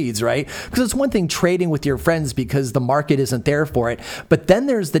their seeds, right? Because it's one thing trading with your friends because the market isn't there for it, but then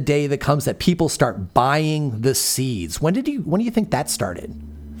there's the day that comes that people start buying the seeds. When do you think that started?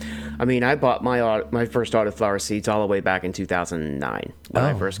 I mean, I bought my first autoflower seeds all the way back in 2009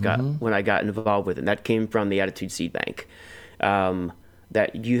 when when I got involved with it. And that came from the Attitude Seed Bank.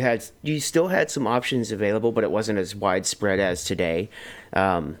 That you still had some options available, but it wasn't as widespread as today.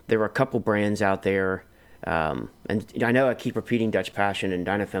 There were a couple brands out there, and I know I keep repeating Dutch Passion and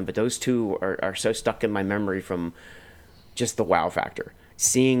Dynafem, but those two are so stuck in my memory from just the wow factor,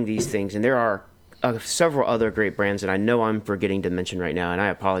 seeing these things. And there are several other great brands, and I know I'm forgetting to mention right now, and I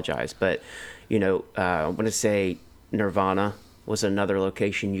apologize, but I want to say Nirvana was another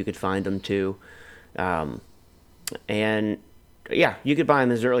location you could find them too, and yeah, you could buy them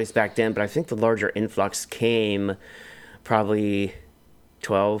as early as back then, but I think the larger influx came probably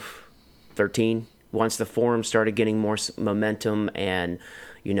 12, 13, once the forum started getting more momentum, and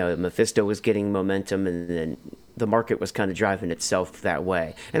Mephisto was getting momentum, and then the market was kind of driving itself that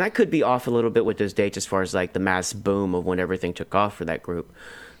way. And I could be off a little bit with those dates as far as the mass boom of when everything took off for that group.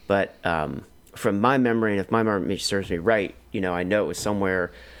 But from my memory, and if my memory serves me right, I know it was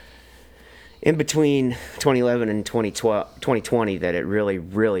somewhere in between 2011 and 2020 that it really,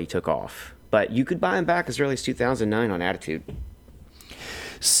 really took off. But you could buy them back as early as 2009 on Attitude.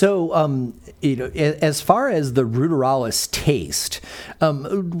 So, as far as the Ruderalis taste,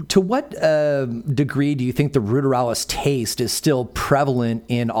 to what degree do you think the Ruderalis taste is still prevalent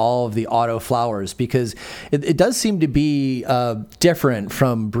in all of the autoflowers? Because it does seem to be different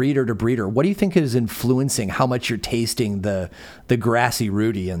from breeder to breeder. What do you think is influencing how much you're tasting the grassy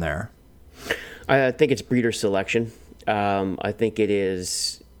Rudy in there? I think it's breeder selection. I think it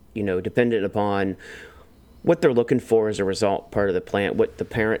is, dependent upon what they're looking for as a result part of the plant, what the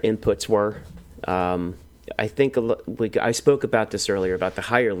parent inputs were. I think I spoke about this earlier about the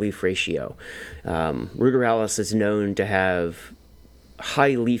higher leaf ratio. Ruderalis is known to have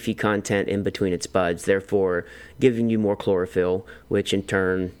high leafy content in between its buds, therefore giving you more chlorophyll, which in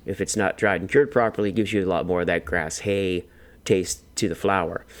turn, if it's not dried and cured properly, gives you a lot more of that grass hay taste to the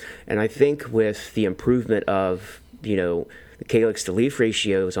flower. And I think with the improvement of, the calyx to leaf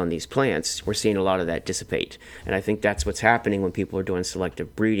ratios on these plants, we're seeing a lot of that dissipate. And I think that's what's happening when people are doing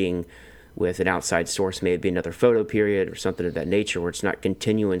selective breeding with an outside source, maybe another photo period or something of that nature, where it's not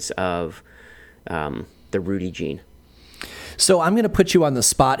continuance of the Rudy gene. So I'm going to put you on the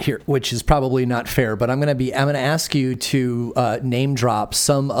spot here, which is probably not fair, but I'm going to ask you to name drop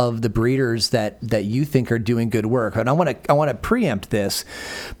some of the breeders that you think are doing good work. And I want to preempt this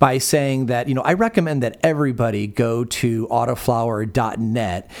by saying that, I recommend that everybody go to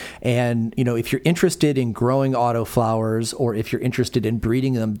autoflower.net. And, if you're interested in growing autoflowers, or if you're interested in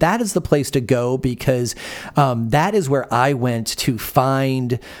breeding them, that is the place to go, because that is where I went to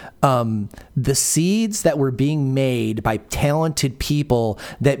find the seeds that were being made by talented people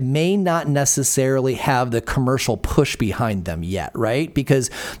that may not necessarily have the commercial push behind them yet, right?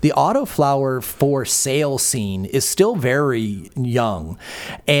 Because the autoflower for sale scene is still very young.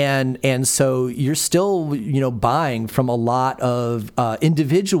 And so you're still, buying from a lot of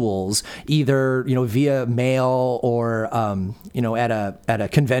individuals, either, via mail or, at a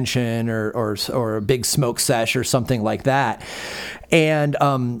convention or a big smoke sesh or something like that. And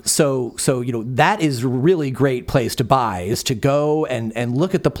so that is a really great place to buy, is to go and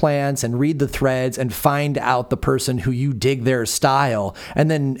look at the plants and read the threads and find out the person who you dig their style, and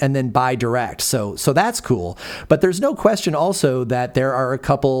then buy direct. So that's cool. But there's no question also that there are a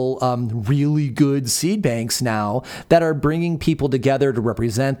couple really good seed banks now that are bringing people together to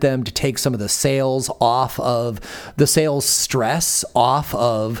represent them, to take some of the sales stress off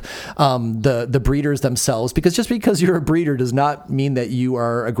of the breeders themselves, because just because you're a breeder does not mean that you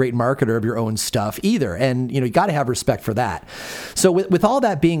are a great marketer of your own stuff either. And, you got to have respect for that. So with all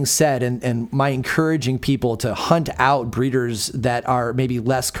that being said, and my encouraging people to hunt out breeders that are maybe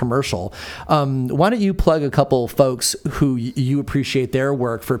less commercial, why don't you plug a couple folks who you appreciate their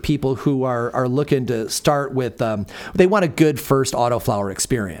work for people who are looking to start with, they want a good first autoflower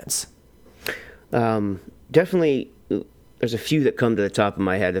experience? Definitely. There's a few that come to the top of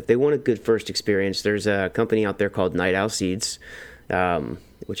my head. If they want a good first experience, there's a company out there called Night Owl Seeds,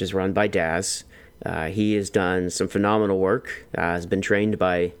 which is run by Daz. He has done some phenomenal work, has been trained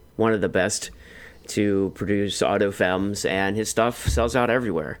by one of the best to produce autofems, and his stuff sells out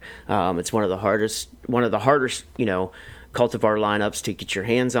everywhere. It's one of the hardest, cultivar lineups to get your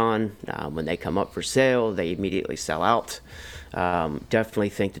hands on. When they come up for sale, they immediately sell out. Definitely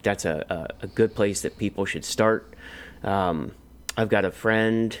think that that's a good place that people should start. I've got a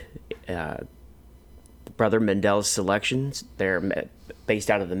friend, Brother Mendel's Selections. They're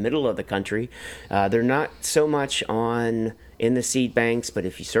based out of the middle of the country. They're not so much in the seed banks, but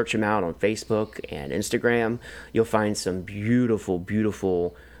if you search them out on Facebook and Instagram, you'll find some beautiful,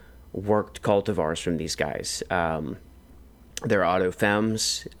 beautiful worked cultivars from these guys. They're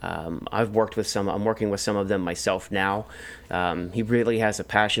autofems. I'm working with some of them myself now. He really has a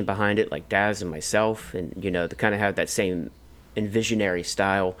passion behind it, like Daz and myself, and they kind of have that same visionary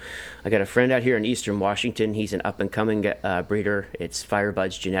style. I got a friend out here in Eastern Washington. He's an up-and-coming breeder. It's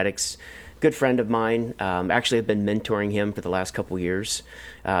Firebuds Genetics. Good friend of mine. Actually, I've been mentoring him for the last couple years.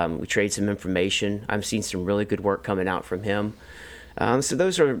 We trade some information. I've seen some really good work coming out from him. So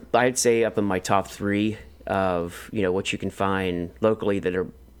those are, I'd say, up in my top three of what you can find locally that are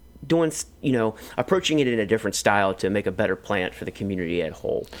doing, approaching it in a different style to make a better plant for the community at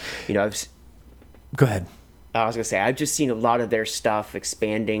whole. Go ahead. I was gonna say, I've just seen a lot of their stuff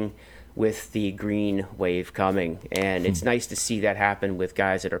expanding with the green wave coming, and it's nice to see that happen with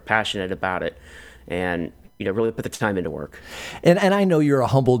guys that are passionate about it and really put the time into work. And I know you're a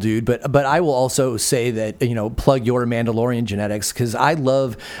humble dude, but I will also say that, plug your Mandalorian Genetics, because I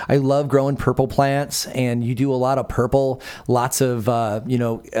love growing purple plants, and you do a lot of purple, lots of,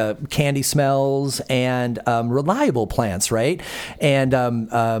 candy smells and reliable plants, right?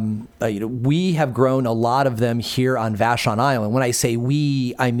 And, we have grown a lot of them here on Vashon Island. When I say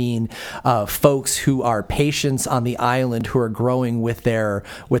we, I mean folks who are patients on the island who are growing with their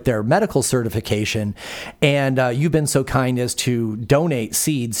medical certification. And you've been so kind as to donate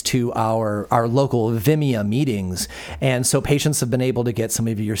seeds to our local Vimea meetings. And so patients have been able to get some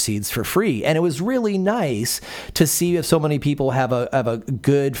of your seeds for free. And it was really nice to see if so many people have a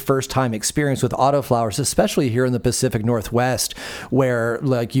good first-time experience with autoflowers, especially here in the Pacific Northwest, where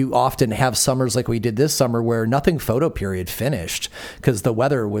like you often have summers like we did this summer where nothing photo period finished because the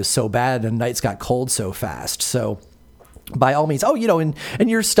weather was so bad and nights got cold so fast. So by all means, and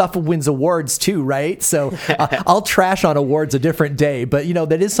your stuff wins awards too, right? So I'll trash on awards a different day, but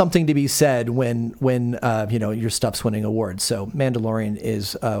that is something to be said when your stuff's winning awards. So Mandalorian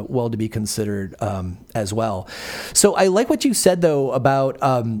is well to be considered as well. So I like what you said though about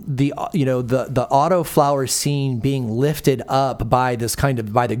the autoflower scene being lifted up by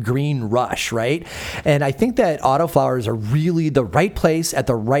the green rush, right? And I think that autoflowers are really the right place at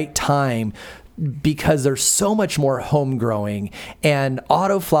the right time because there's so much more home growing, and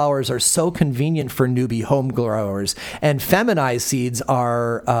autoflowers are so convenient for newbie home growers, and feminized seeds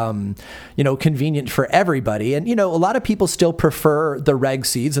are, convenient for everybody. And, a lot of people still prefer the reg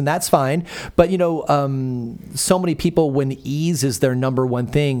seeds, and that's fine. But, so many people, when ease is their number one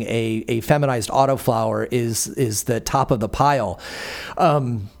thing, a feminized autoflower is the top of the pile.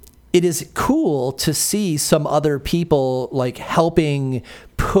 It is cool to see some other people like helping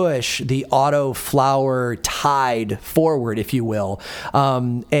push the autoflower tide forward, if you will.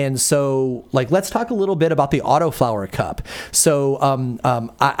 And so, let's talk a little bit about the autoflower cup. So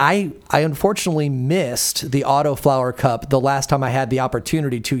I unfortunately missed the autoflower cup the last time I had the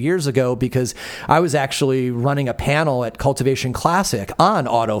opportunity 2 years ago, because I was actually running a panel at Cultivation Classic on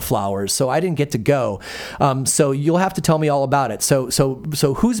autoflowers, so I didn't get to go. So you'll have to tell me all about it. So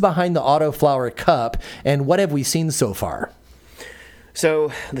who's behind the autoflower cup, and what have we seen so far?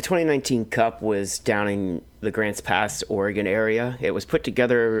 So the 2019 Cup was down in the Grants Pass, Oregon area. It was put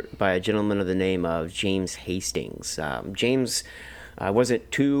together by a gentleman of the name of James Hastings. James, I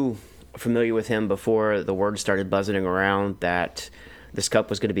wasn't too familiar with him before the word started buzzing around that this cup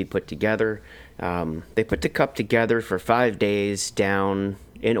was going to be put together. They put the cup together for 5 days down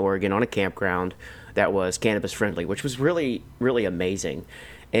in Oregon on a campground that was cannabis friendly, which was really, really amazing.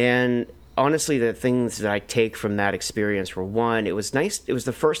 And honestly, the things that I take from that experience were, one, it was nice. It was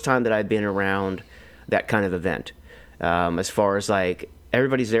the first time that I'd been around that kind of event. As far as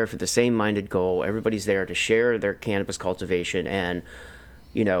everybody's there for the same minded goal. Everybody's there to share their cannabis cultivation and,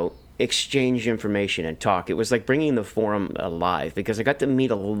 exchange information and talk. It was like bringing the forum alive, because I got to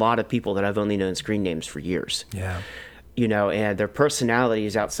meet a lot of people that I've only known screen names for years. Yeah. And their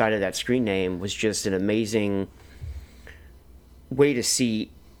personalities outside of that screen name was just an amazing way to see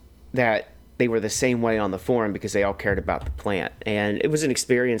that they were the same way on the forum, because they all cared about the plant. And it was an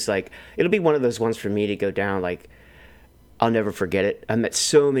experience, it'll be one of those ones for me to go down, I'll never forget it. I met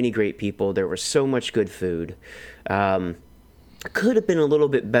so many great people. There was so much good food. Could have been a little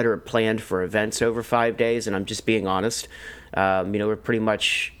bit better planned for events over 5 days, and I'm just being honest. We're pretty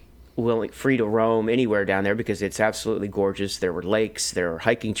much free to roam anywhere down there, because it's absolutely gorgeous. There were lakes, there were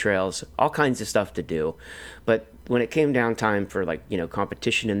hiking trails, all kinds of stuff to do. But when it came down time for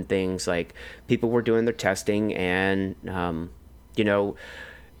competition and things, people were doing their testing, and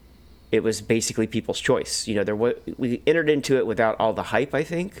it was basically people's choice. We entered into it without all the hype, I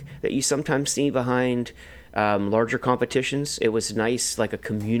think, that you sometimes see behind larger competitions. It was nice, like a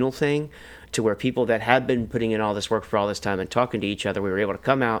communal thing, to where people that had been putting in all this work for all this time and talking to each other, we were able to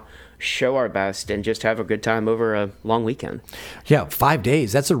come out, show our best, and just have a good time over a long weekend. Yeah, 5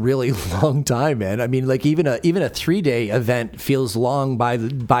 days. That's a really long time, man. I mean, even a 3-day event feels long by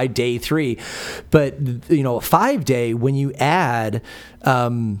day 3. But, 5 day, when you add,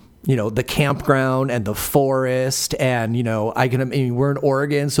 the campground and the forest, and, we're in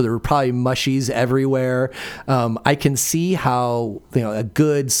Oregon, so there were probably mushies everywhere. I can see how, a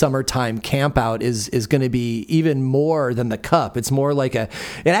good summertime camp out is going to be even more than the cup. It's more it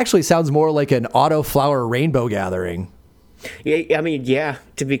actually sounds more like an autoflower rainbow gathering. Yeah, I mean,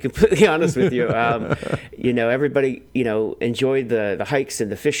 to be completely honest with you, everybody, enjoyed the hikes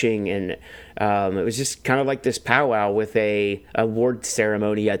and the fishing, and it was just kind of like this powwow with a award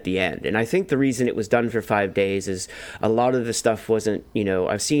ceremony at the end. And I think the reason it was done for 5 days is a lot of the stuff wasn't,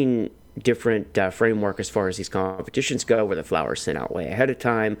 I've seen different framework as far as these competitions go, where the flowers sent out way ahead of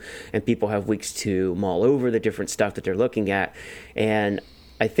time, and people have weeks to mull over the different stuff that they're looking at. And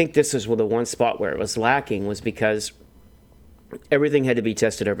I think this was the one spot where it was lacking, was because everything had to be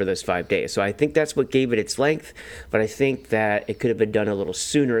tested over those 5 days. So I think that's what gave it its length, but I think that it could have been done a little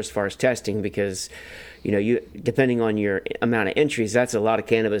sooner as far as testing, because, you depending on your amount of entries, that's a lot of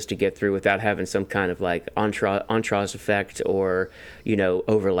cannabis to get through without having some kind of entourage effect or,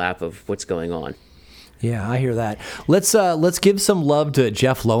 overlap of what's going on. Yeah, I hear that. Let's give some love to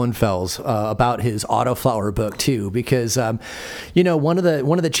Jeff Lowenfels about his autoflower book too, because one of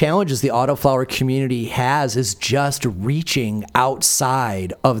the challenges the autoflower community has is just reaching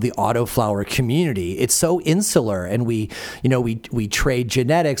outside of the autoflower community. It's so insular, and we trade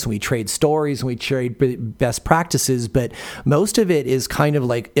genetics, and we trade stories, and we trade best practices, but most of it is kind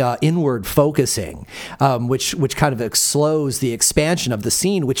of inward focusing, which kind of slows the expansion of the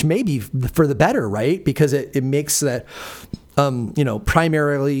scene, which may be for the better, right? Because it makes that,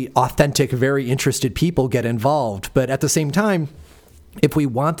 primarily authentic, very interested people get involved. But at the same time, if we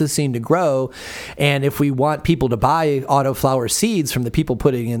want the scene to grow, and if we want people to buy autoflower seeds from the people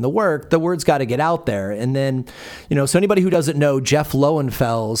putting in the work, the word's got to get out there. And then, so anybody who doesn't know, Jeff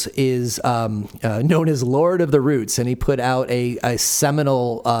Lowenfels is known as Lord of the Roots, and he put out a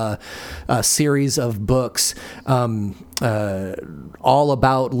seminal series of books all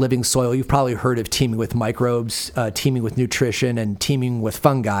about living soil. You've probably heard of teaming with microbes, teaming with nutrition, and teaming with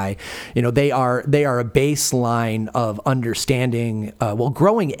fungi. They are a baseline of understanding,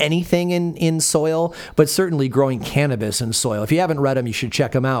 growing anything in soil, but certainly growing cannabis in soil. If you haven't read them, you should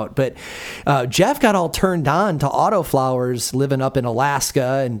check them out. But Jeff got all turned on to autoflowers living up in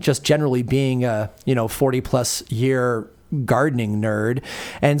Alaska and just generally being a 40 plus year gardening nerd,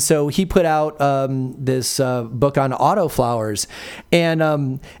 and so he put out this book on autoflowers,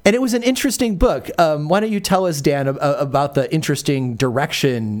 and it was an interesting book. Why don't you tell us, Dan, about the interesting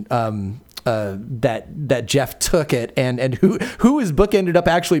direction that Jeff took it, and who his book ended up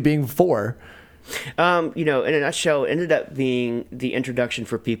actually being for? In a nutshell, it ended up being the introduction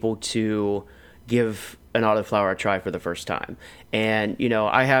for people to give an autoflower a try for the first time. And,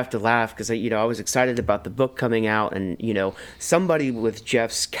 I have to laugh because, I was excited about the book coming out, and, somebody with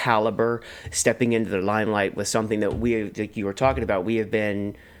Jeff's caliber stepping into the limelight with something that like you were talking about, we have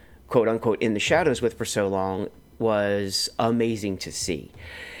been, quote unquote, in the shadows with for so long, was amazing to see.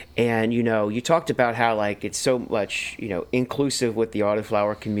 And, you talked about how, it's so much, inclusive with the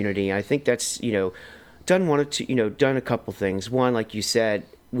autoflower community. I think that's, done a couple things. One, like you said,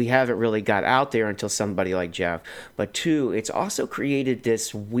 we haven't really got out there until somebody like Jeff. But two, it's also created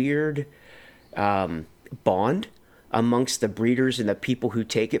this weird bond amongst the breeders and the people who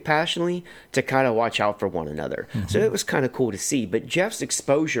take it passionately to kind of watch out for one another. Mm-hmm. So it was kind of cool to see. But Jeff's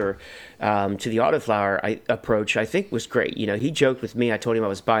exposure to the autoflower approach, I think, was great. He joked with me. I told him I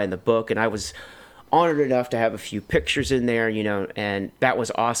was buying the book, and I was honored enough to have a few pictures in there, and that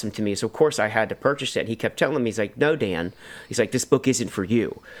was awesome to me. So of course I had to purchase it. And he kept telling me, he's like, "No, Dan," he's like, "this book isn't for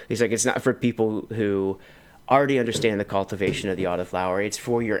you." He's like, "It's not for people who already understand the cultivation of the autoflower. It's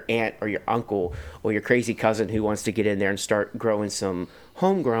for your aunt or your uncle or your crazy cousin who wants to get in there and start growing some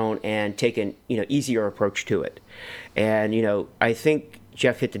homegrown and take an easier approach to it." And I think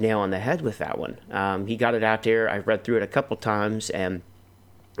Jeff hit the nail on the head with that one. He got it out there. I've read through it a couple times, and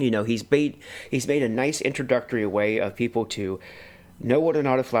he's made a nice introductory way of people to know what an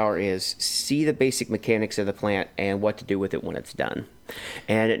autoflower is, see the basic mechanics of the plant, and what to do with it when it's done.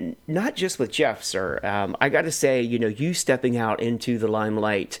 And not just with Jeff, sir. I got to say, you stepping out into the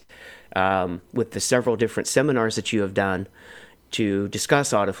limelight with the several different seminars that you have done to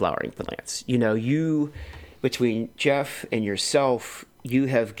discuss autoflowering plants. You, between Jeff and yourself, you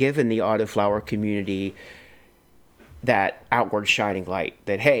have given the autoflower community that outward shining light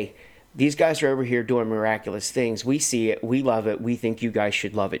that, hey, these guys are over here doing miraculous things. We see it. We love it. We think you guys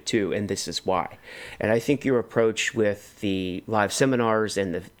should love it too. And this is why. And I think your approach with the live seminars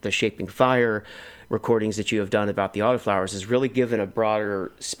and the Shaping Fire recordings that you have done about the autoflowers has really given a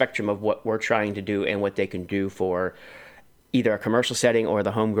broader spectrum of what we're trying to do and what they can do for either a commercial setting or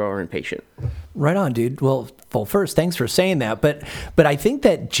the home grower and patient. Right on, dude. Well, first, thanks for saying that. But I think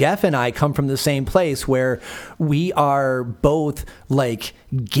that Jeff and I come from the same place where we are both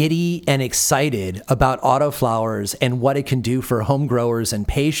giddy and excited about autoflowers and what it can do for home growers and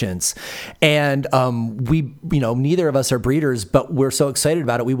patients. And we, neither of us are breeders, but we're so excited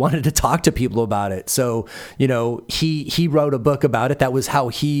about it. We wanted to talk to people about it. So, he wrote a book about it. That was how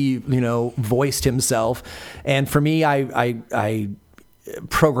he, voiced himself. And for me, I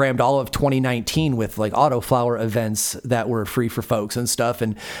programmed all of 2019 with autoflower events that were free for folks and stuff.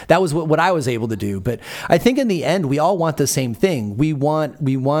 And that was what I was able to do. But I think in the end, we all want the same thing. We want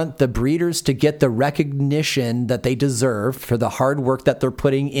the breeders to get the recognition that they deserve for the hard work that they're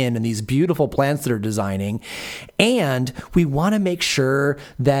putting in these beautiful plants they're designing. And we want to make sure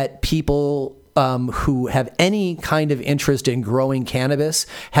that people who have any kind of interest in growing cannabis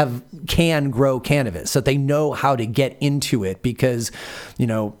can grow cannabis, so they know how to get into it. Because,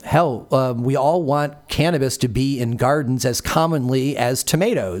 we all want cannabis to be in gardens as commonly as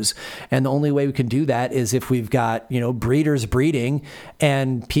tomatoes, and the only way we can do that is if we've got breeders breeding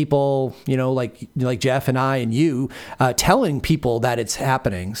and people like Jeff and I and you telling people that it's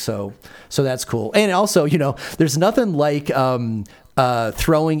happening. So that's cool. And also, there's nothing like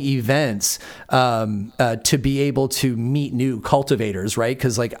throwing events to be able to meet new cultivators, right?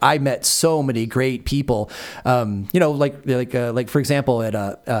 Because like I met so many great people, like for example at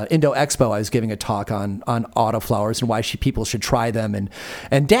Indo Expo, I was giving a talk on autoflowers and why people should try them,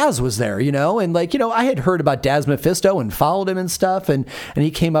 and Daz was there, and I had heard about Daz Mephisto and followed him and stuff, and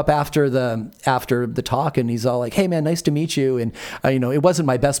he came up after the talk and he's all like, "Hey man, nice to meet you," and it wasn't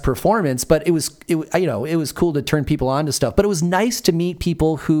my best performance, but it was cool to turn people on to stuff, but it was nice to meet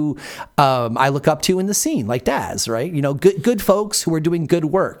people who I look up to in the scene, like Daz, right? Good folks who are doing good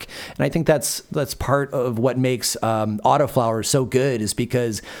work. And I think that's part of what makes Autoflowers so good, is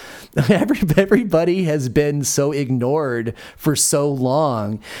because everybody has been so ignored for so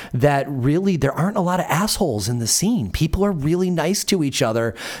long that really there aren't a lot of assholes in the scene. People are really nice to each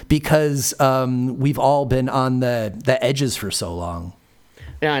other because we've all been on the edges for so long.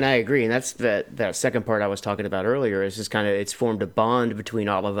 Yeah, and I agree. And that's that second part I was talking about earlier, is just kind of, it's formed a bond between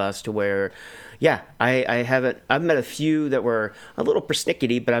all of us to where, yeah, I've met a few that were a little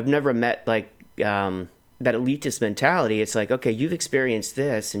persnickety, but I've never met like that elitist mentality. It's like, okay, you've experienced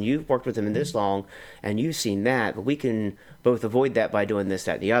this and you've worked with them in this long and you've seen that, but we can both avoid that by doing this,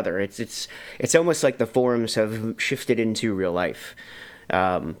 that, and the other. It's almost like the forums have shifted into real life.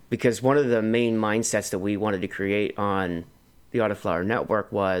 Because one of the main mindsets that we wanted to create on the Autoflower Network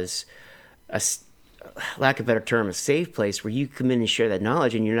was, lack of a better term, a safe place where you come in and share that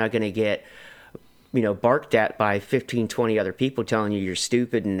knowledge, and you're not going to get, barked at by 15, 20 other people telling you you're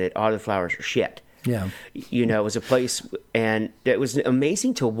stupid and that autoflowers are shit. Yeah. It was a place, and it was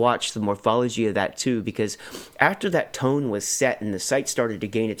amazing to watch the morphology of that too, because after that tone was set and the site started to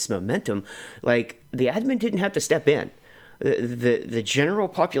gain its momentum, like the admin didn't have to step in. The general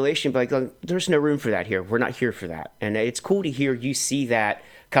population, like, there's no room for that here. We're not here for that. And it's cool to hear you see that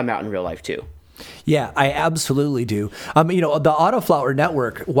come out in real life too. Yeah, I absolutely do. The Autoflower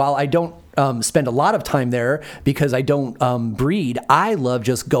Network, while I don't spend a lot of time there because I don't breed, I love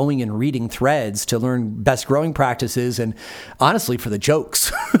just going and reading threads to learn best growing practices, and honestly for the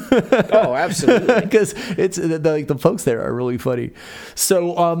jokes. Oh, absolutely. Because it's the folks there are really funny.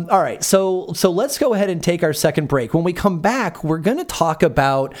 So, all right. So let's go ahead and take our second break. When we come back, we're going to talk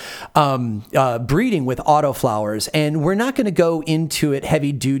about breeding with autoflowers, and we're not going to go into it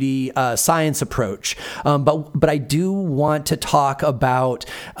heavy duty science approach. But I do want to talk about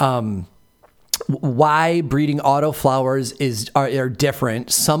why breeding autoflowers are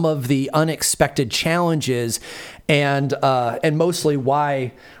different, some of the unexpected challenges, and mostly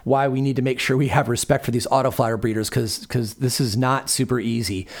why we need to make sure we have respect for these autoflower breeders, because this is not super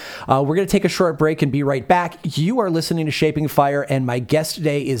easy. We're going to take a short break and be right back. You are listening to Shaping Fire, and my guest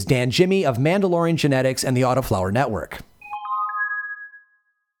today is Dan Jimmy of Mandalorian Genetics and the Autoflower Network.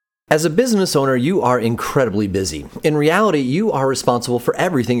 As a business owner, you are incredibly busy. In reality, you are responsible for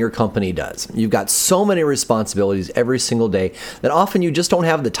everything your company does. You've got so many responsibilities every single day that often you just don't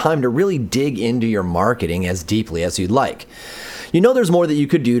have the time to really dig into your marketing as deeply as you'd like. There's more that you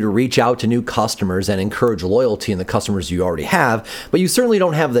could do to reach out to new customers and encourage loyalty in the customers you already have, but you certainly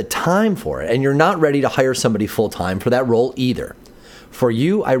don't have the time for it, and you're not ready to hire somebody full-time for that role either. For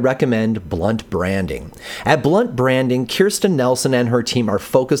you, I recommend Blunt Branding. At Blunt Branding, Kirsten Nelson and her team are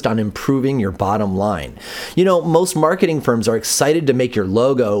focused on improving your bottom line. Most marketing firms are excited to make your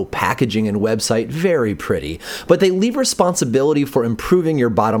logo, packaging, and website very pretty, but they leave responsibility for improving your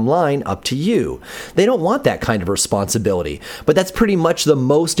bottom line up to you. They don't want that kind of responsibility, but that's pretty much the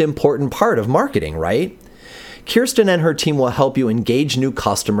most important part of marketing, right? Kirsten and her team will help you engage new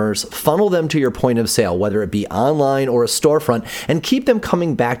customers, funnel them to your point of sale, whether it be online or a storefront, and keep them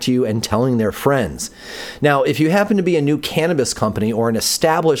coming back to you and telling their friends. Now, if you happen to be a new cannabis company or an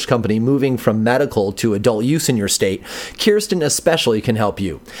established company moving from medical to adult use in your state, Kirsten especially can help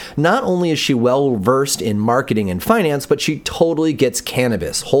you. Not only is she well versed in marketing and finance, but she totally gets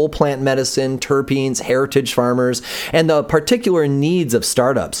cannabis, whole plant medicine, terpenes, heritage farmers, and the particular needs of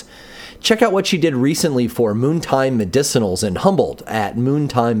startups. Check out what she did recently for Moontime Medicinals in Humboldt at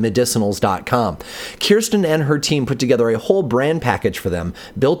moontimemedicinals.com. Kirsten and her team put together a whole brand package for them,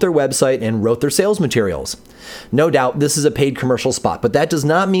 built their website, and wrote their sales materials. No doubt this is a paid commercial spot, but that does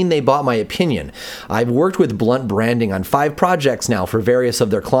not mean they bought my opinion. I've worked with Blunt Branding on 5 projects now for various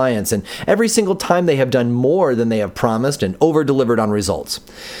of their clients, and every single time they have done more than they have promised and over-delivered on results.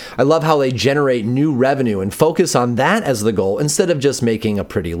 I love how they generate new revenue and focus on that as the goal instead of just making a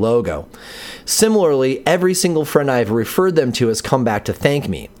pretty logo. Similarly, every single friend I have referred them to has come back to thank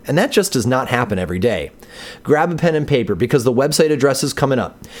me, and that just does not happen every day. Grab a pen and paper because the website address is coming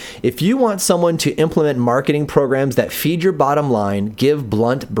up. If you want someone to implement marketing marketing programs that feed your bottom line, give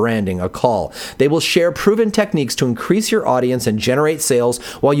Blunt Branding a call. They will share proven techniques to increase your audience and generate sales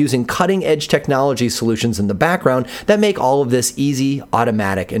while using cutting-edge technology solutions in the background that make all of this easy,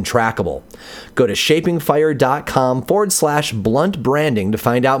 automatic, and trackable. Go to shapingfire.com/Blunt Branding to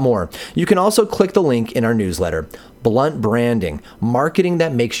find out more. You can also click the link in our newsletter. Blunt Branding, marketing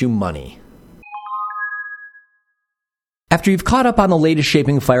that makes you money. After you've caught up on the latest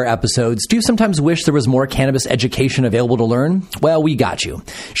Shaping Fire episodes, do you sometimes wish there was more cannabis education available to learn? Well, we got you.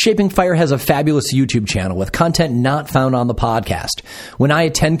 Shaping Fire has a fabulous YouTube channel with content not found on the podcast. When I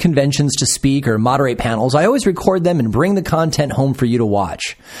attend conventions to speak or moderate panels, I always record them and bring the content home for you to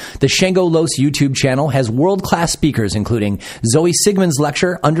watch. The Shango Los YouTube channel has world-class speakers including Zoe Sigmund's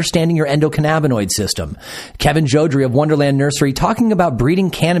lecture, Understanding Your Endocannabinoid System, Kevin Jodrey of Wonderland Nursery talking about breeding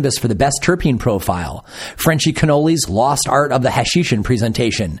cannabis for the best terpene profile, Frenchie Canoli's Lost Art of the Hashishin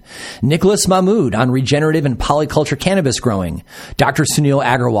presentation, Nicholas Mahmood on regenerative and polyculture cannabis growing, Dr. Sunil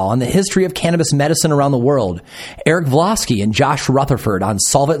Agrawal on the history of cannabis medicine around the world, Eric Vlosky and Josh Rutherford on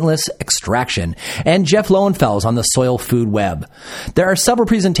solventless extraction, and Jeff Lowenfels on the soil food web. There are several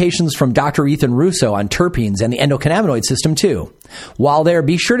presentations from Dr. Ethan Russo on terpenes and the endocannabinoid system too. While there,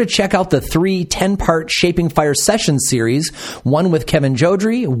 be sure to check out the 3 10-part Shaping Fire Sessions series, one with Kevin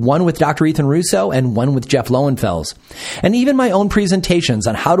Jodrey, one with Dr. Ethan Russo, and one with Jeff Lowenfels. And even my own presentations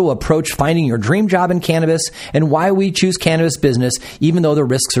on how to approach finding your dream job in cannabis and why we choose cannabis business even though the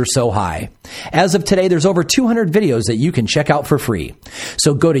risks are so high. As of today, there's over 200 videos that you can check out for free.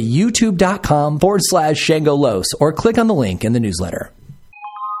 So go to youtube.com/Shango Los or click on the link in the newsletter.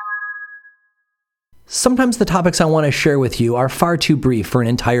 Sometimes the topics I want to share with you are far too brief for an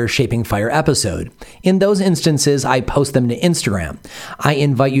entire Shaping Fire episode. In those instances, I post them to Instagram. I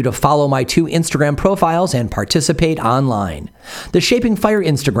invite you to follow my 2 Instagram profiles and participate online. The Shaping Fire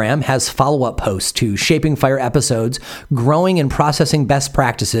Instagram has follow-up posts to Shaping Fire episodes, growing and processing best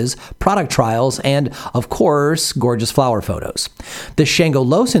practices, product trials, and, of course, gorgeous flower photos. The Shango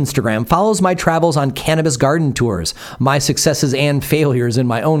Los Instagram follows my travels on cannabis garden tours, my successes and failures in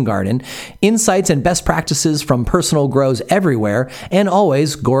my own garden, insights and best practices from personal grows everywhere, and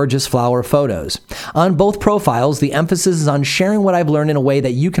always gorgeous flower photos. On both profiles, the emphasis is on sharing what I've learned in a way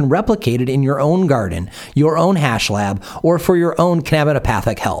that you can replicate it in your own garden, your own hash lab, or for your own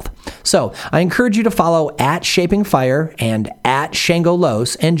cannabinopathic health. So I encourage you to follow at Shaping Fire and at Shango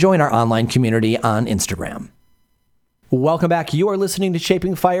Los and join our online community on Instagram. Welcome back. You are listening to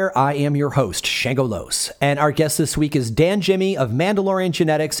Shaping Fire. I am your host, Shango Los, and our guest this week is Dan Jimmy of Mandalorian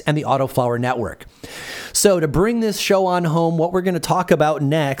Genetics and the Autoflower Network. So to bring this show on home, what we're going to talk about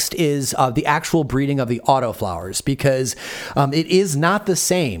next is the actual breeding of the autoflowers, because it is not the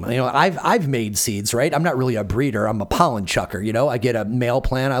same. You know, I've made seeds, right? I'm not really a breeder. I'm a pollen chucker. You know, I get a male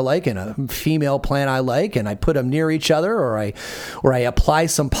plant I like and a female plant I like, and I put them near each other, or I apply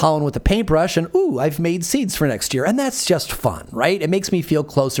some pollen with a paintbrush, and ooh, I've made seeds for next year, and that's just fun, right? It makes me feel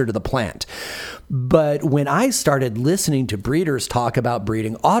closer to the plant. But when I started listening to breeders talk about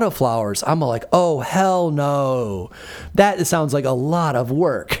breeding autoflowers, I'm like, oh, hell no. That sounds like a lot of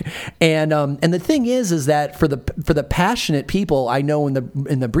work. And the thing is that for the passionate people I know in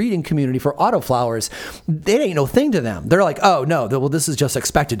the breeding community for autoflowers, it ain't no thing to them. They're like, oh no, well, this is just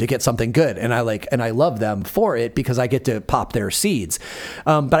expected to get something good. And I love them for it because I get to pop their seeds.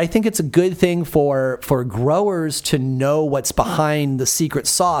 But I think it's a good thing for growers to know what's behind the secret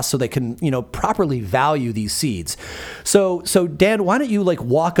sauce so they can, properly value these seeds. So Dan, why don't you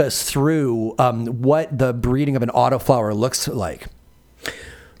walk us through what the breeding of an autoflower looks like?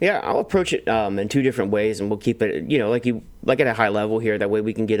 Yeah, I'll approach it in 2 different ways, and we'll keep it, like at a high level here. That way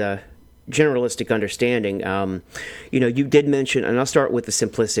we can get a generalistic understanding. You did mention, and I'll start with the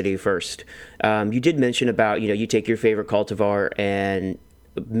simplicity first. You did mention about, you take your favorite cultivar and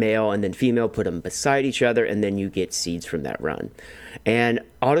male and then female, put them beside each other, and then you get seeds from that run. And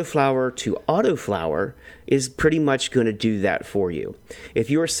autoflower to autoflower is pretty much going to do that for you. If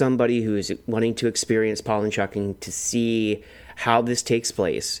you are somebody who is wanting to experience pollen chucking to see how this takes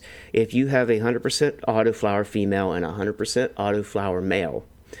place, if you have 100% autoflower female and 100% autoflower male,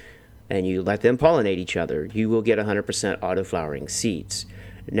 and you let them pollinate each other, you will get 100% autoflowering seeds.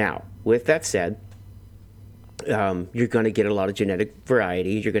 Now, with that said, you're going to get a lot of genetic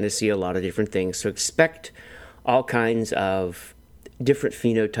variety. You're going to see a lot of different things. So expect all kinds of different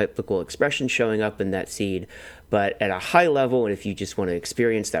phenotypical expressions showing up in that seed. But at a high level, and if you just want to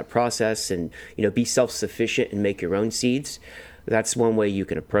experience that process and be self-sufficient and make your own seeds, that's one way you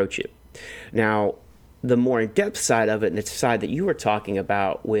can approach it. Now, the more in-depth side of it, and the side that you were talking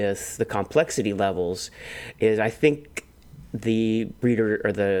about with the complexity levels, is I think the breeder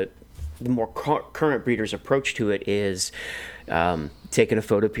or the the more current breeder's approach to it is taking a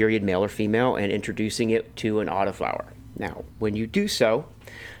photoperiod male or female and introducing it to an autoflower. Now, when you do so,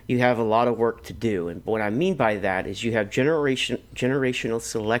 you have a lot of work to do. And what I mean by that is you have generational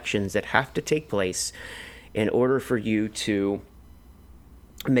selections that have to take place in order for you to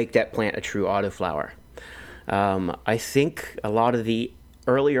make that plant a true autoflower. I think a lot of the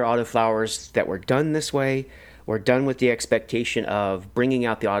earlier autoflowers that were done this way were done with the expectation of bringing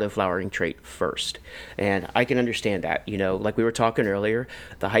out the autoflowering trait first. And I can understand that. Like we were talking earlier,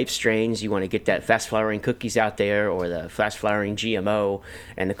 the hype strains, you want to get that fast flowering cookies out there or the fast flowering GMO.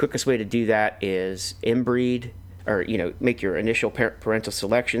 And the quickest way to do that is inbreed, or, make your initial parental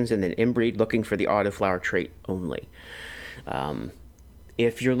selections and then inbreed looking for the autoflower trait only.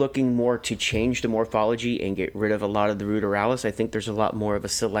 If you're looking more to change the morphology and get rid of a lot of the ruderalis, I think there's a lot more of a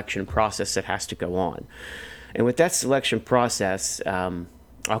selection process that has to go on. And with that selection process,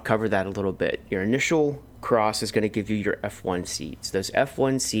 I'll cover that a little bit. Your initial cross is going to give you your F1 seeds. Those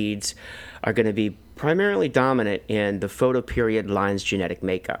F1 seeds are going to be primarily dominant in the photoperiod line's genetic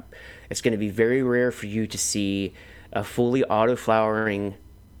makeup. It's going to be very rare for you to see a fully autoflowering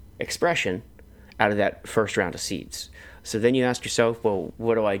expression out of that first round of seeds. So then you ask yourself, well,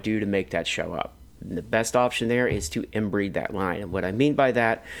 what do I do to make that show up? And the best option there is to inbreed that line. And what I mean by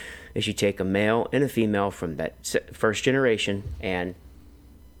that is you take a male and a female from that first generation and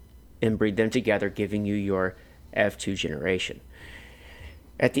inbreed them together, giving you your F2 generation.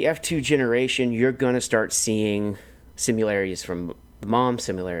 At the F2 generation, you're going to start seeing similarities from mom,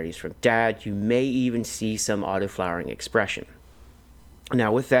 similarities from dad. You may even see some autoflowering expression.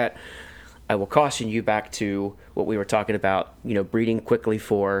 Now, with that, I will caution you back to what we were talking about, breeding quickly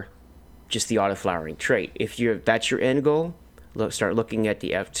for just the autoflowering trait. If that's your end goal, start looking at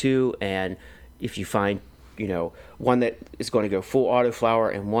the F2, and if you find, one that is going to go full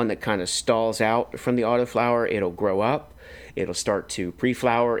autoflower and one that kind of stalls out from the autoflower, it'll grow up, it'll start to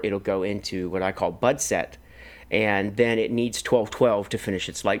pre-flower, it'll go into what I call bud set, and then it needs 12-12 to finish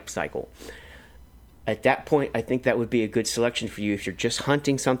its life cycle. At that point, I think that would be a good selection for you. If you're just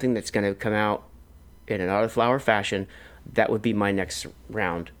hunting something that's going to come out in an autoflower fashion, that would be my next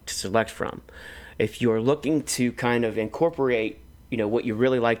round to select from. If you're looking to kind of incorporate, what you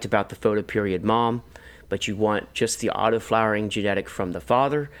really liked about the photoperiod mom, but you want just the autoflowering genetic from the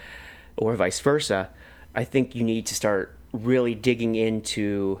father, or vice versa, I think you need to start really digging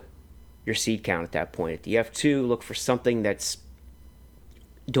into your seed count at that point. At the F2, look for something that's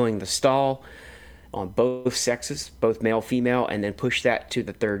doing the stall on both sexes, both male, female, and then push that to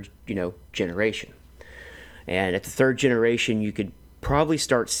the third, generation. And at the third generation, you could probably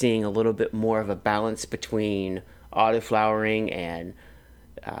start seeing a little bit more of a balance between autoflowering and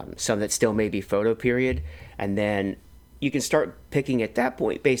some that still may be photoperiod. And then you can start picking at that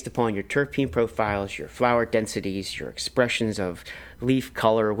point based upon your terpene profiles, your flower densities, your expressions of leaf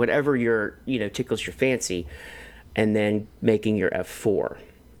color, whatever tickles your fancy, and then making your F4.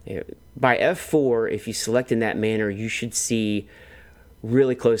 By F4, if you select in that manner, you should see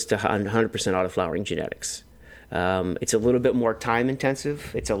really close to 100% autoflowering genetics. It's a little bit more time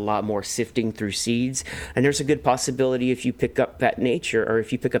intensive. It's a lot more sifting through seeds. And there's a good possibility if you pick up that nature, or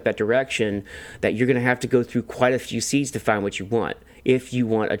if you pick up that direction, that you're going to have to go through quite a few seeds to find what you want. If you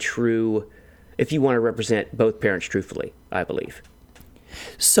want to represent both parents truthfully, I believe.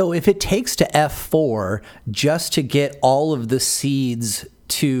 So if it takes to F4 just to get all of the seeds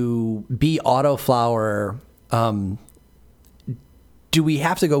to be autoflower, do we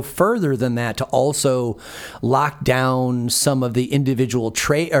have to go further than that to also lock down some of the individual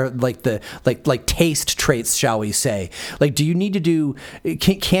trait, or like taste traits, shall we say? Like, do you need to do?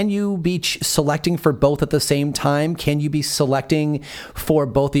 Can you be selecting for both at the same time? Can you be selecting for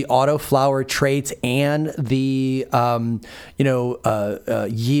both the autoflower traits and the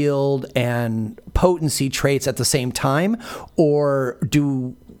yield and potency traits at the same time, or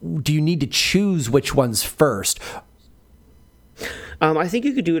do you need to choose which ones first? I think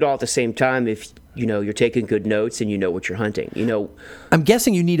you could do it all at the same time if you're taking good notes and you know what you're hunting. I'm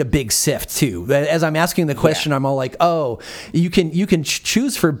guessing you need a big sift too. As I'm asking the question, yeah. I'm all like, oh, you can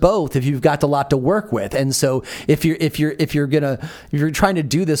choose for both if you've got a lot to work with. And so if you're trying to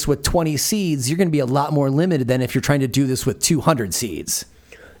do this with 20 seeds, you're going to be a lot more limited than if you're trying to do this with 200 seeds.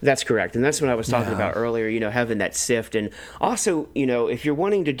 That's correct. And that's what I was talking about earlier, having that sift. And also, if you're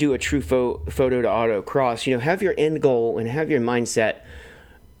wanting to do a true photo to auto cross, have your end goal and have your mindset,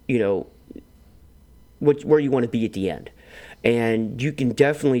 where you want to be at the end. And you can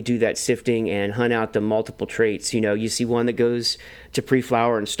definitely do that sifting and hunt out the multiple traits. You see one that goes to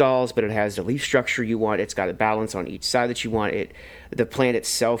pre-flower and stalls, but it has the leaf structure you want. It's got a balance on each side that you want. The plant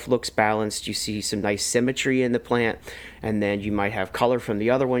itself looks balanced. You see some nice symmetry in the plant. And then you might have color from the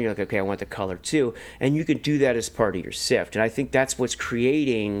other one. You're like, okay, I want the color too. And you can do that as part of your sift. And I think that's what's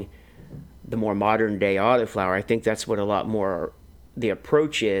creating the more modern day autoflower. I think that's what a lot more the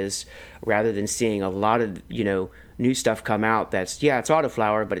approach is, rather than seeing a lot of, new stuff come out it's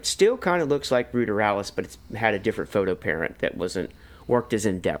autoflower, but it still kind of looks like ruderalis, but it's had a different photoparent that wasn't worked as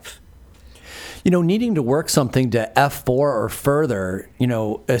in depth. Needing to work something to F4 or further,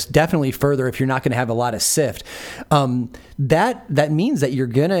 it's definitely further if you're not going to have a lot of sift. That means that you're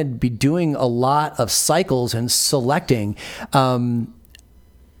going to be doing a lot of cycles and selecting.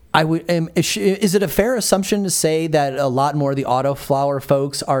 Is it a fair assumption to say that a lot more of the autoflower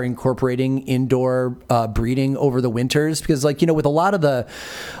folks are incorporating indoor breeding over the winters? Because, with a lot of the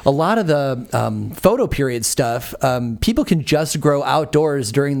photo period stuff, people can just grow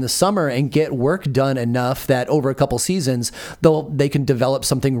outdoors during the summer and get work done enough that over a couple seasons they can develop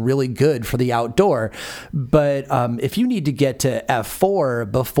something really good for the outdoor. But if you need to get to F4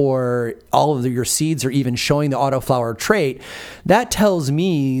 before all of your seeds are even showing the autoflower trait, that tells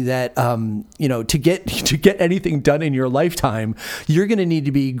me that to get anything done in your lifetime, you're going to need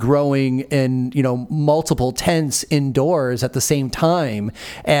to be growing in multiple tents indoors at the same time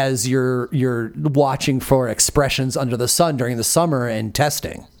as you're watching for expressions under the sun during the summer and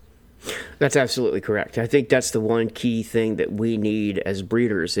testing. That's absolutely correct. I think that's the one key thing that we need as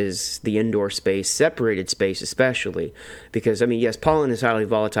breeders is the indoor space, separated space especially, because yes, pollen is highly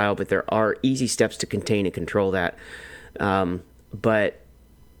volatile, but there are easy steps to contain and control that. But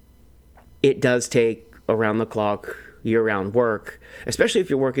it does take around-the-clock, year-round work, especially if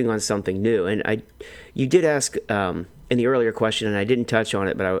you're working on something new. And you did ask in the earlier question, and I didn't touch on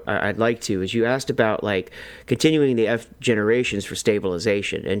it, but I'd like to, is you asked about continuing the F generations for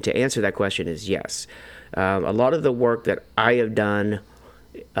stabilization. And to answer that question is yes. A lot of the work that I have done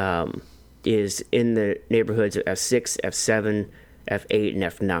is in the neighborhoods of F6, F7, F8, and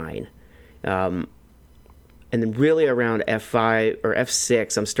F9. And then really around F5 or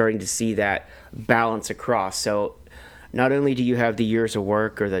F6, I'm starting to see that balance across. So not only do you have the years of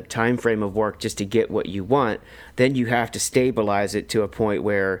work or the time frame of work just to get what you want, then you have to stabilize it to a point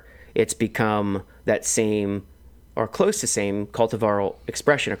where it's become that same or close to same cultivaral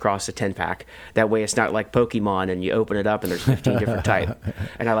expression across the 10-pack. That way it's not like Pokemon and you open it up and there's 15 different types.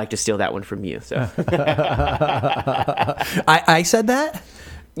 And I like to steal that one from you. So I said that?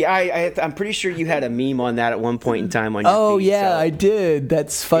 Yeah, I'm pretty sure you had a meme on that at one point in time on your feed, yeah, so. I did.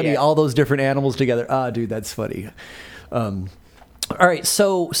 That's funny. Yeah. All those different animals together. Dude, that's funny. All right,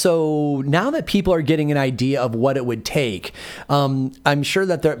 so now that people are getting an idea of what it would take, I'm sure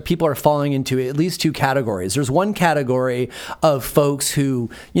that people are falling into at least two categories. There's one category of folks who,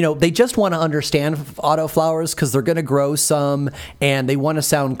 they just want to understand autoflowers because they're going to grow some and they want to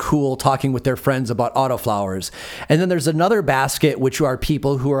sound cool talking with their friends about autoflowers. And then there's another basket, which are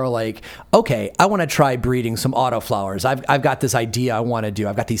people who are like, okay, I want to try breeding some autoflowers. I've got this idea I want to do.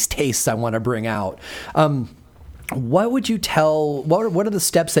 I've got these tastes I want to bring out. What would you tell? What are the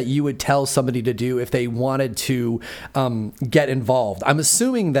steps that you would tell somebody to do if they wanted to get involved? I'm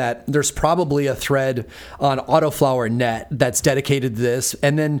assuming that there's probably a thread on Autoflower Net that's dedicated to this,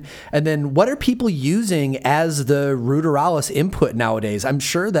 and then what are people using as the ruderalis input nowadays? I'm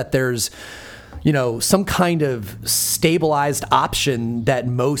sure that there's some kind of stabilized option that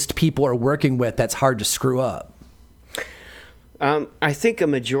most people are working with that's hard to screw up. I think a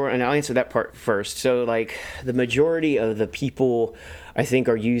majority, and I'll answer that part first. So, the majority of the people, I think,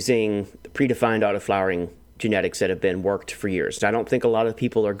 are using predefined autoflowering genetics that have been worked for years. I don't think a lot of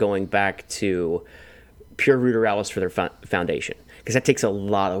people are going back to pure ruderalis for their foundation, because that takes a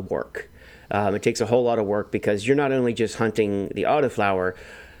lot of work. It takes a whole lot of work because you're not only just hunting the autoflower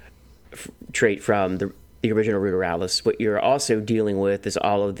trait from the original ruderalis, what you're also dealing with is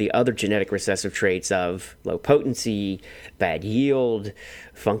all of the other genetic recessive traits of low potency, bad yield,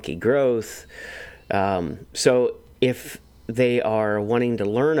 funky growth. So if they are wanting to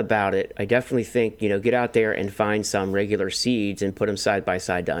learn about it, I definitely think, get out there and find some regular seeds and put them side by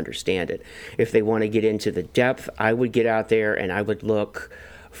side to understand it. If they want to get into the depth, I would get out there and I would look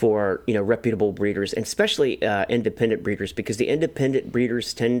for reputable breeders, and especially independent breeders, because the independent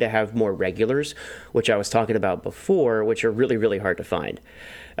breeders tend to have more regulars, which I was talking about before, which are really, really hard to find.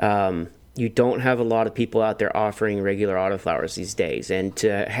 You don't have a lot of people out there offering regular autoflowers these days, and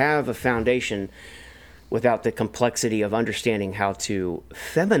to have a foundation without the complexity of understanding how to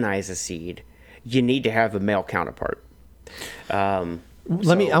feminize a seed, you need to have a male counterpart.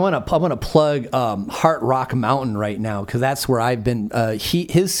 I want to plug Heart Rock Mountain right now, because that's where I've been.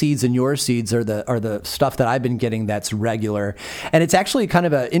 His seeds and your seeds are the stuff that I've been getting that's regular, and it's actually kind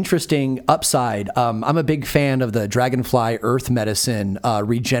of an interesting upside. I'm a big fan of the Dragonfly Earth Medicine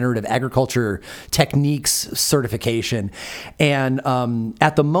Regenerative Agriculture Techniques certification, and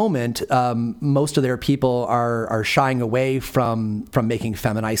at the moment, most of their people are shying away from making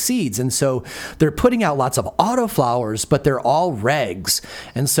feminized seeds, and so they're putting out lots of autoflowers, but they're all regs.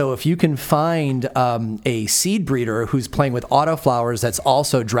 And so if you can find a seed breeder who's playing with autoflowers that's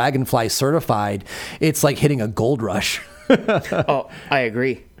also Dragonfly certified, it's like hitting a gold rush. Oh, I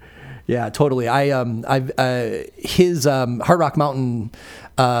agree. Yeah, totally. His Hard Rock Mountain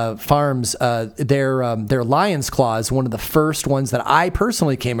Farms, their Lion's Claw is one of the first ones that I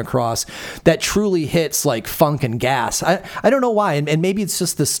personally came across that truly hits like funk and gas. I don't know why, and maybe it's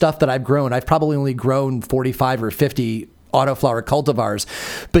just the stuff that I've grown. I've probably only grown 45 or 50 autoflower cultivars,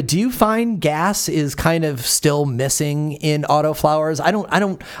 but do you find gas is kind of still missing in autoflowers?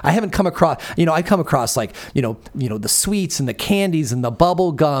 I haven't come across, I come across like, the sweets and the candies and the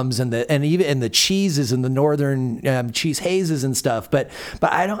bubble gums and the cheeses and the northern cheese hazes and stuff, but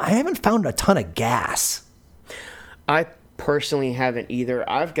I haven't found a ton of gas. I personally haven't either.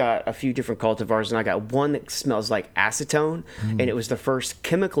 I've got a few different cultivars, and I got one that smells like acetone, and it was the first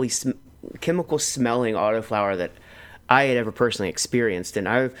chemical smelling autoflower that I had ever personally experienced. And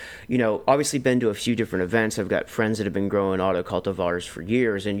I've, obviously been to a few different events. I've got friends that have been growing auto cultivars for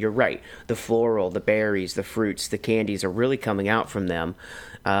years. And you're right. The floral, the berries, the fruits, the candies are really coming out from them.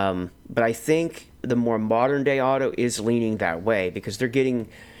 But I think the more modern day auto is leaning that way, because they're getting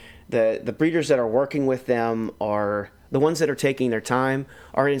the breeders that are working with them are the ones that are taking their time,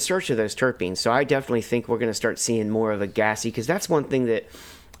 are in search of those terpenes. So I definitely think we're going to start seeing more of a gassy, because that's one thing that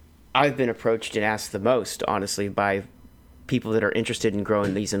I've been approached and asked the most, honestly, by people that are interested in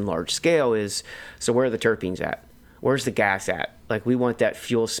growing these in large scale is, so where are the terpenes at? Where's the gas at? Like, we want that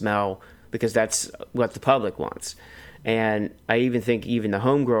fuel smell because that's what the public wants. And I even think even the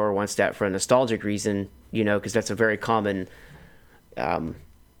home grower wants that for a nostalgic reason, because that's a very common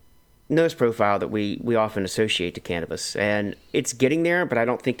nose profile that we often associate to cannabis. And it's getting there, but I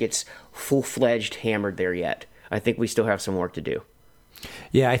don't think it's full-fledged hammered there yet. I think we still have some work to do.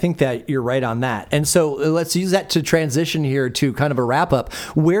 Yeah, I think that you're right on that. And so let's use that to transition here to kind of a wrap up.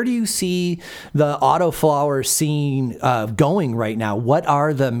 Where do you see the autoflower scene going right now? What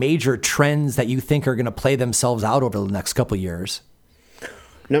are the major trends that you think are going to play themselves out over the next couple of years?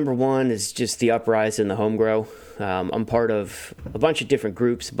 Number one is just the uprise in the home grow. I'm part of a bunch of different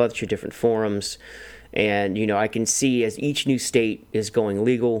groups, a bunch of different forums. And, I can see as each new state is going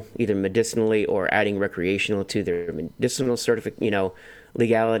legal, either medicinally or adding recreational to their medicinal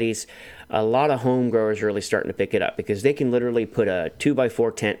legalities, a lot of home growers are really starting to pick it up, because they can literally put a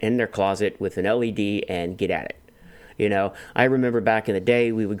 2x4 tent in their closet with an LED and get at it. I remember back in the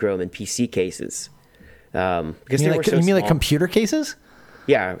day, we would grow them in PC cases. Because you mean like computer cases?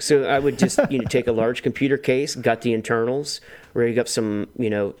 Yeah, so I would just take a large computer case, gut the internals, rig up some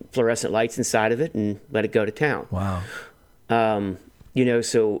fluorescent lights inside of it, and let it go to town. Wow.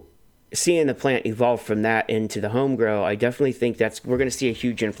 So seeing the plant evolve from that into the home grow, I definitely think we're going to see a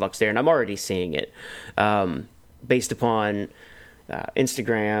huge influx there, and I'm already seeing it, based upon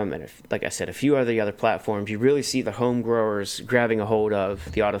Instagram and, like I said, a few other platforms. You really see the home growers grabbing a hold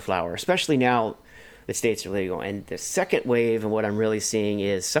of the autoflower, especially now the states are legal. And the second wave, and what I'm really seeing,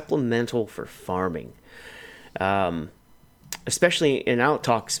 is supplemental for farming. Especially, and I'll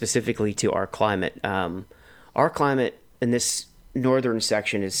talk specifically to our climate. Our climate in this northern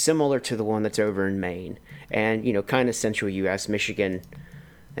section is similar to the one that's over in Maine and, kind of central U.S., Michigan,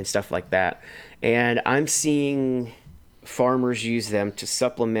 and stuff like that. And I'm seeing farmers use them to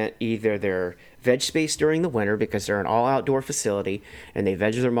supplement either their veg space during the winter, because they're an all-outdoor facility, and they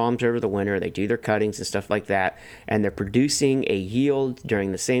veg their moms over the winter, they do their cuttings and stuff like that, and they're producing a yield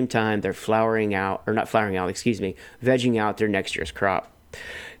during the same time they're vegging out their next year's crop.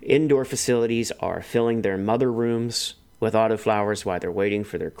 Indoor facilities are filling their mother rooms with autoflowers while they're waiting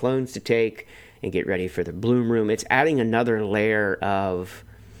for their clones to take and get ready for the bloom room. It's adding another layer of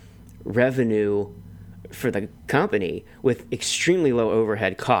revenue for the company with extremely low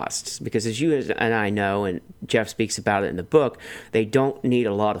overhead costs, because as you and I know, and Jeff speaks about it in the book, they don't need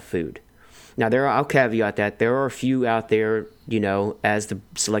a lot of food. Now, I'll caveat that there are a few out there, as the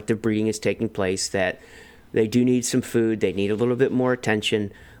selective breeding is taking place, that they do need some food, they need a little bit more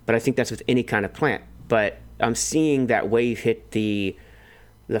attention, but I think that's with any kind of plant. But I'm seeing that wave hit the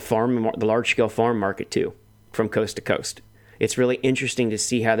large-scale farm market too, from coast to coast. it's really interesting to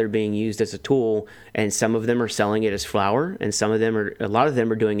see how they're being used as a tool. And some of them are selling it as flour, and a lot of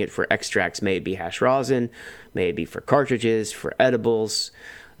them are doing it for extracts, maybe hash rosin, maybe for cartridges, for edibles.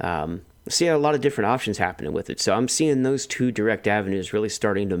 See a lot of different options happening with it. So I'm seeing those two direct avenues really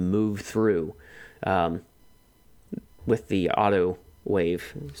starting to move through with the auto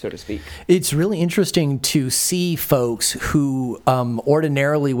wave, so to speak. It's really interesting to see folks who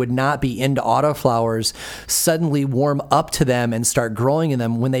ordinarily would not be into autoflowers suddenly warm up to them and start growing in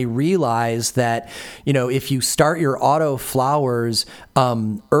them when they realize that, if you start your autoflowers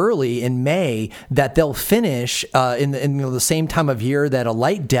early in May, that they'll finish in the same time of year that a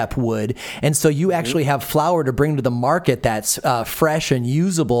light dep would. And so you actually have flower to bring to the market that's fresh and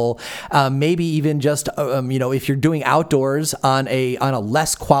usable, maybe even just, if you're doing outdoors on a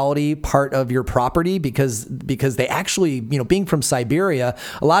less quality part of your property, because they actually, being from Siberia,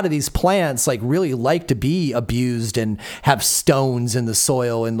 a lot of these plants really like to be abused and have stones in the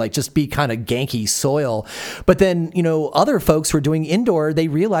soil and just be kind of ganky soil. But then, other folks who are doing indoor, they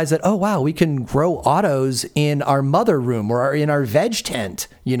realize that, oh wow, we can grow autos in our mother room or in our veg tent,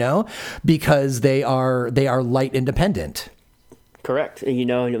 because they are light independent. Correct.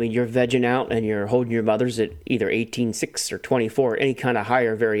 You're vegging out and you're holding your mothers at either 18.6 or 24, any kind of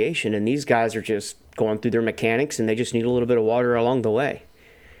higher variation. And these guys are just going through their mechanics and they just need a little bit of water along the way.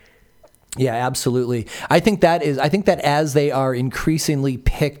 Yeah, absolutely. I think that as they are increasingly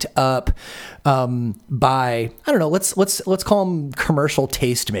picked up by, I don't know, let's call them commercial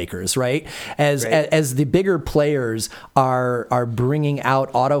tastemakers, right? As the bigger players are bringing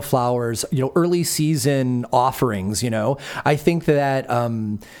out autoflowers, early season offerings, I think that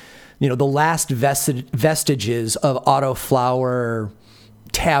the last vestiges of autoflower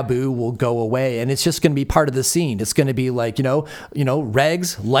taboo will go away, and it's just going to be part of the scene. It's going to be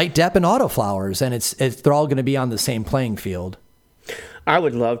regs, light dep, and autoflowers, and they're all going to be on the same playing field. I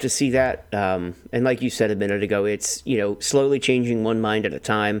would love to see that. And like you said a minute ago, it's, slowly changing one mind at a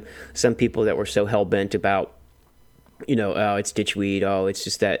time. Some people that were so hell-bent about, oh, it's ditchweed, oh, it's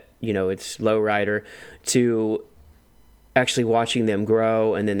just that, it's lowrider, to actually watching them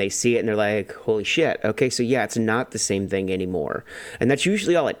grow, and then they see it and they're like, holy shit, okay, so yeah, it's not the same thing anymore. And that's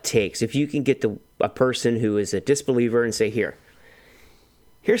usually all it takes. If you can get a person who is a disbeliever and say,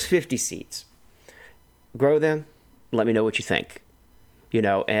 here's 50 seeds, grow them, let me know what you think,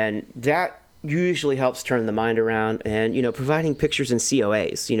 and that usually helps turn the mind around. And providing pictures and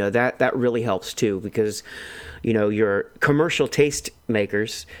COAs, that really helps too, because your commercial taste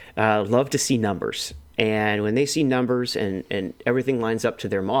makers love to see numbers. And when they see numbers and everything lines up to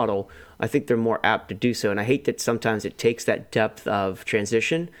their model, I think they're more apt to do so. And I hate that sometimes it takes that depth of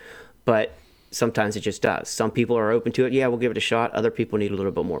transition, but sometimes it just does. Some people are open to it. Yeah, we'll give it a shot. Other people need a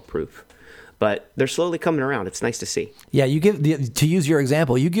little bit more proof. But they're slowly coming around. It's nice to see. Yeah, to use your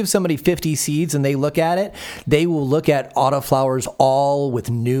example, you give somebody 50 seeds and they look at it, they will look at autoflowers all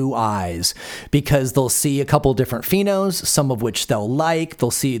with new eyes, because they'll see a couple different phenos, some of which they'll like. They'll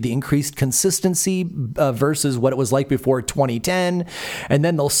see the increased consistency versus what it was like before 2010. And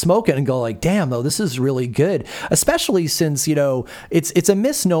then they'll smoke it and go like, damn, though, this is really good. Especially since, it's a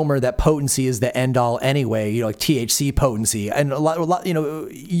misnomer that potency is the end all anyway, like THC potency. And a lot,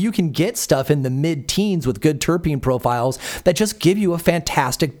 you can get stuff in the mid-teens with good terpene profiles that just give you a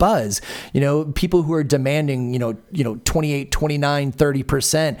fantastic buzz. People who are demanding, 28, 29,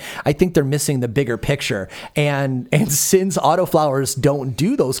 30%, I think they're missing the bigger picture. And since autoflowers don't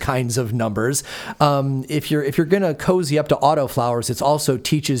do those kinds of numbers, if you're going to cozy up to autoflowers, it also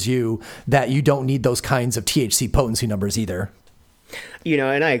teaches you that you don't need those kinds of THC potency numbers either.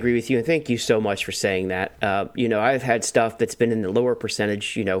 And I agree with you, and thank you so much for saying that. I've had stuff that's been in the lower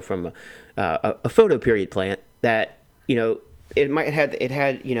percentage, from a photo period plant that, it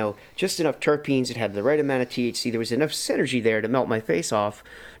had just enough terpenes, it had the right amount of THC, there was enough synergy there to melt my face off,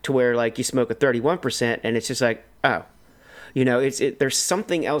 to where you smoke a 31% and it's just like, oh. There's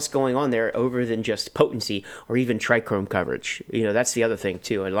something else going on there over than just potency or even trichrome coverage. That's the other thing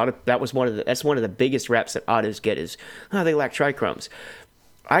too. And that's one of the biggest reps that autos get is, they lack trichromes.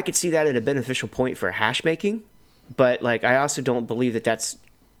 I could see that at a beneficial point for hash making, but I also don't believe that that's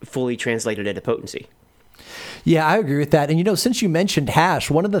fully translated into potency. Yeah, I agree with that. And, since you mentioned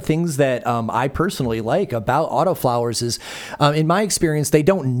hash, one of the things that I personally like about autoflowers is, in my experience, they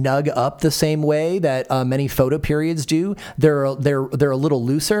don't nug up the same way that many photo periods do. They're a little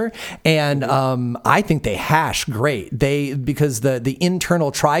looser, and I think they hash great. Because the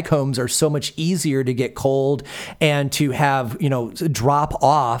internal trichomes are so much easier to get cold and to have, drop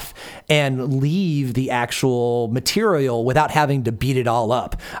off and leave the actual material without having to beat it all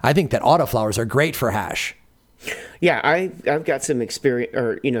up. I think that autoflowers are great for hash. Yeah, I've got some experience,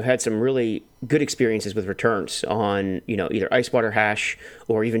 or had some really good experiences with returns on either ice water hash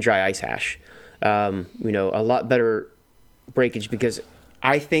or even dry ice hash. A lot better breakage, because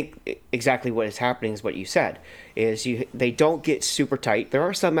I think exactly what is happening is what you said. They don't get super tight. There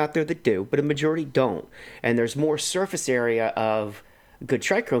are some out there that do, but a majority don't. And there's more surface area of good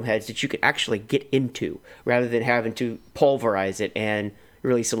trichrome heads that you can actually get into, rather than having to pulverize it and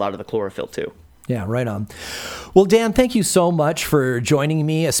release a lot of the chlorophyll too. Yeah, right on. Well, Dan, thank you so much for joining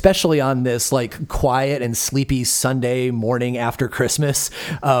me, especially on this quiet and sleepy Sunday morning after Christmas.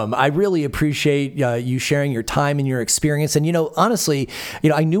 I really appreciate you sharing your time and your experience. And, honestly,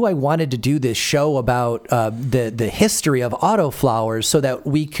 I knew I wanted to do this show about the history of autoflowers so that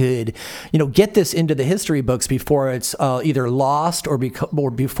we could, get this into the history books before it's either lost or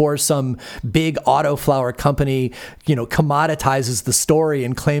before some big autoflower company, commoditizes the story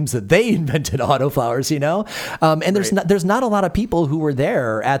and claims that they invented autoflowers, and there's not a lot of people who were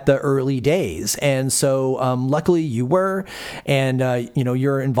there at the early days. And so luckily you were, and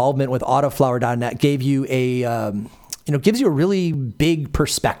your involvement with autoflower.net gave you gives you a really big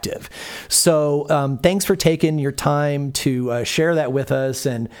perspective. So thanks for taking your time to share that with us.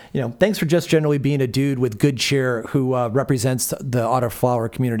 And, thanks for just generally being a dude with good cheer who represents the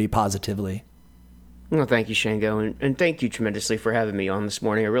autoflower community positively. Well, thank you, Shango, and thank you tremendously for having me on this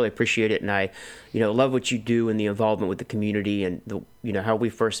morning. I really appreciate it, and I, love what you do and the involvement with the community, and how we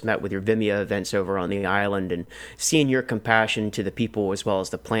first met with your Vimeo events over on the island, and seeing your compassion to the people as well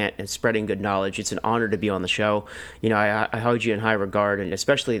as the plant and spreading good knowledge. It's an honor to be on the show. I hold you in high regard, and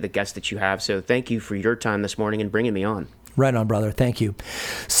especially the guests that you have. So thank you for your time this morning and bringing me on. Right on, brother. Thank you.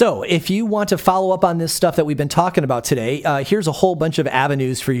 So if you want to follow up on this stuff that we've been talking about today, here's a whole bunch of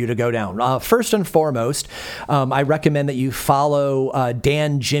avenues for you to go down. First and foremost, I recommend that you follow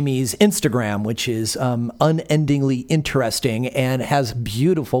Dan Jimmy's Instagram, which is unendingly interesting and has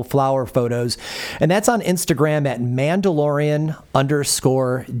beautiful flower photos. And that's on Instagram at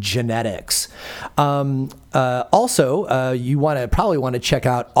Mandalorian_genetics. Also, you probably want to check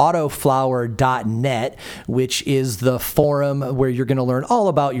out autoflower.net, which is the forum where you're going to learn all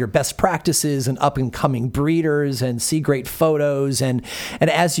about your best practices and up and coming breeders and see great photos. And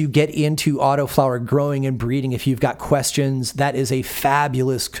as you get into autoflower growing and breeding, if you've got questions, that is a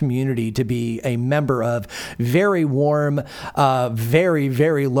fabulous community to be a member of. Very warm, very,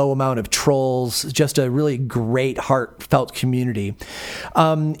 very low amount of trolls, just a really great, heartfelt community.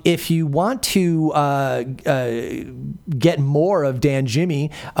 If you want to get more of Dan Jimmy,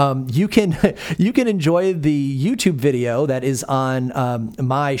 you can enjoy the YouTube video that is on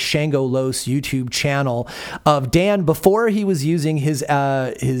my Shango Los YouTube channel of Dan before he was using his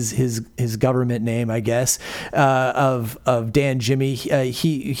government name, I guess, of Dan Jimmy.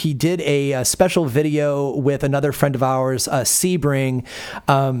 He did a special video with another friend of ours, Sebring,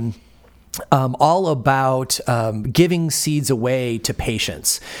 all about giving seeds away to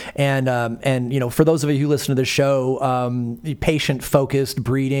patients. And for those of you who listen to the show, patient-focused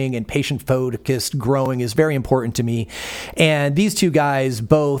breeding and patient-focused growing is very important to me. And these two guys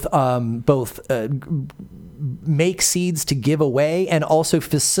both make seeds to give away and also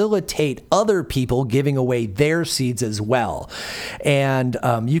facilitate other people giving away their seeds as well. And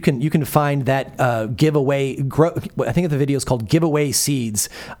you can find that giveaway. I think the video is called "Giveaway Seeds"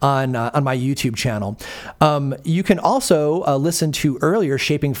 on my YouTube channel. You can also listen to earlier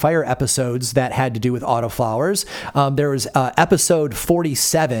Shaping Fire episodes that had to do with autoflowers. There was episode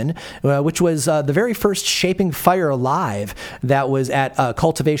 47, which was the very first Shaping Fire live that was at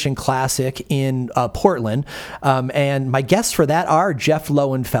Cultivation Classic in Portland. And my guests for that are Jeff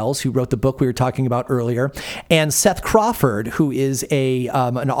Lowenfels, who wrote the book we were talking about earlier, and Seth Crawford, who is an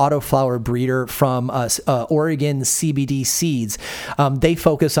autoflower breeder from Oregon CBD Seeds. They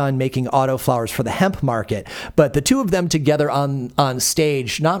focus on making autoflowers for the hemp market, but the two of them together on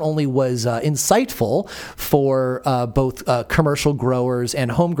stage not only was insightful for both commercial growers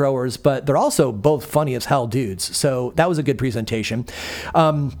and home growers, but they're also both funny as hell dudes. So that was a good presentation.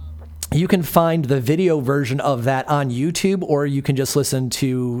 You can find the video version of that on YouTube, or you can just listen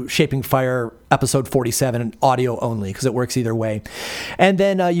to Shaping Fire episode 47 audio only, because it works either way. And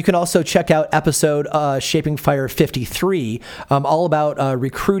then you can also check out episode Shaping Fire 53, all about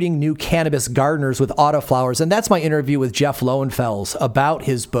recruiting new cannabis gardeners with autoflowers. And that's my interview with Jeff Lowenfels about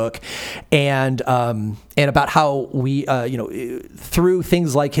his book and about how we, through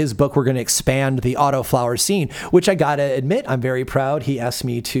things like his book, we're going to expand the autoflower scene, which I got to admit, I'm very proud. He asked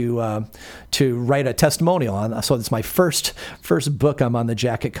me to write a testimonial on. So it's my first book I'm on the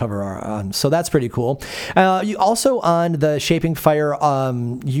jacket cover on. So that's pretty cool. You also on the Shaping Fire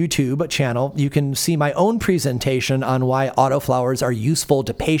YouTube channel, you can see my own presentation on why autoflowers are useful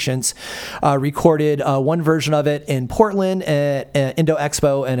to patients. Recorded one version of it in Portland at Indo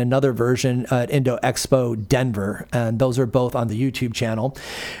Expo and another version at Indo Expo Denver, and those are both on the YouTube channel.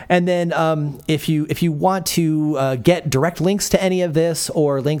 And then if you want to get direct links to any of this,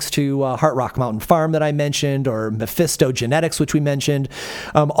 or links to Heart Rock Mountain Farm that I mentioned, or Mephisto Genetics, which we mentioned,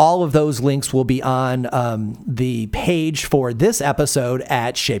 all of those links will be on the page for this episode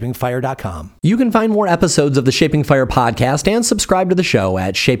at shapingfire.com. You can find more episodes of the Shaping Fire podcast and subscribe to the show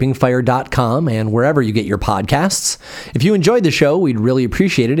at shapingfire.com and wherever you get your podcasts. If you enjoyed the show, we'd really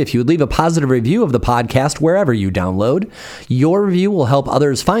appreciate it if you would leave a positive review of the podcast wherever you download. Your review will help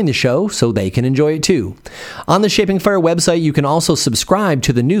others find the show so they can enjoy it too. On the Shaping Fire website, you can also subscribe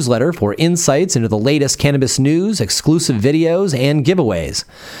to the newsletter for insights into the latest cannabis news, exclusive videos, and giveaways.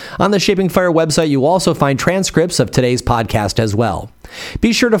 On the Shaping Fire website, you will also find transcripts of today's podcast as well.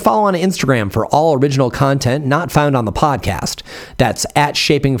 Be sure to follow on Instagram for all original content not found on the podcast. That's at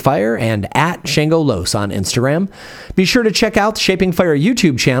Shaping Fire and at Shango Los on Instagram. Be sure to check out the Shaping Fire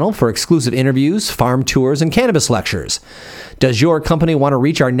YouTube channel for exclusive interviews, farm tours, and cannabis lectures. Does your company want to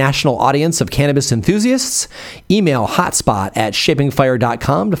reach our national audience of cannabis enthusiasts? Email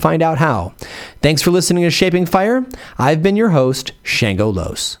hotspot@shapingfire.com to find out how. Thanks for listening to Shaping Fire. I've been your host, Shango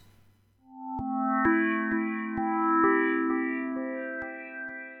Los.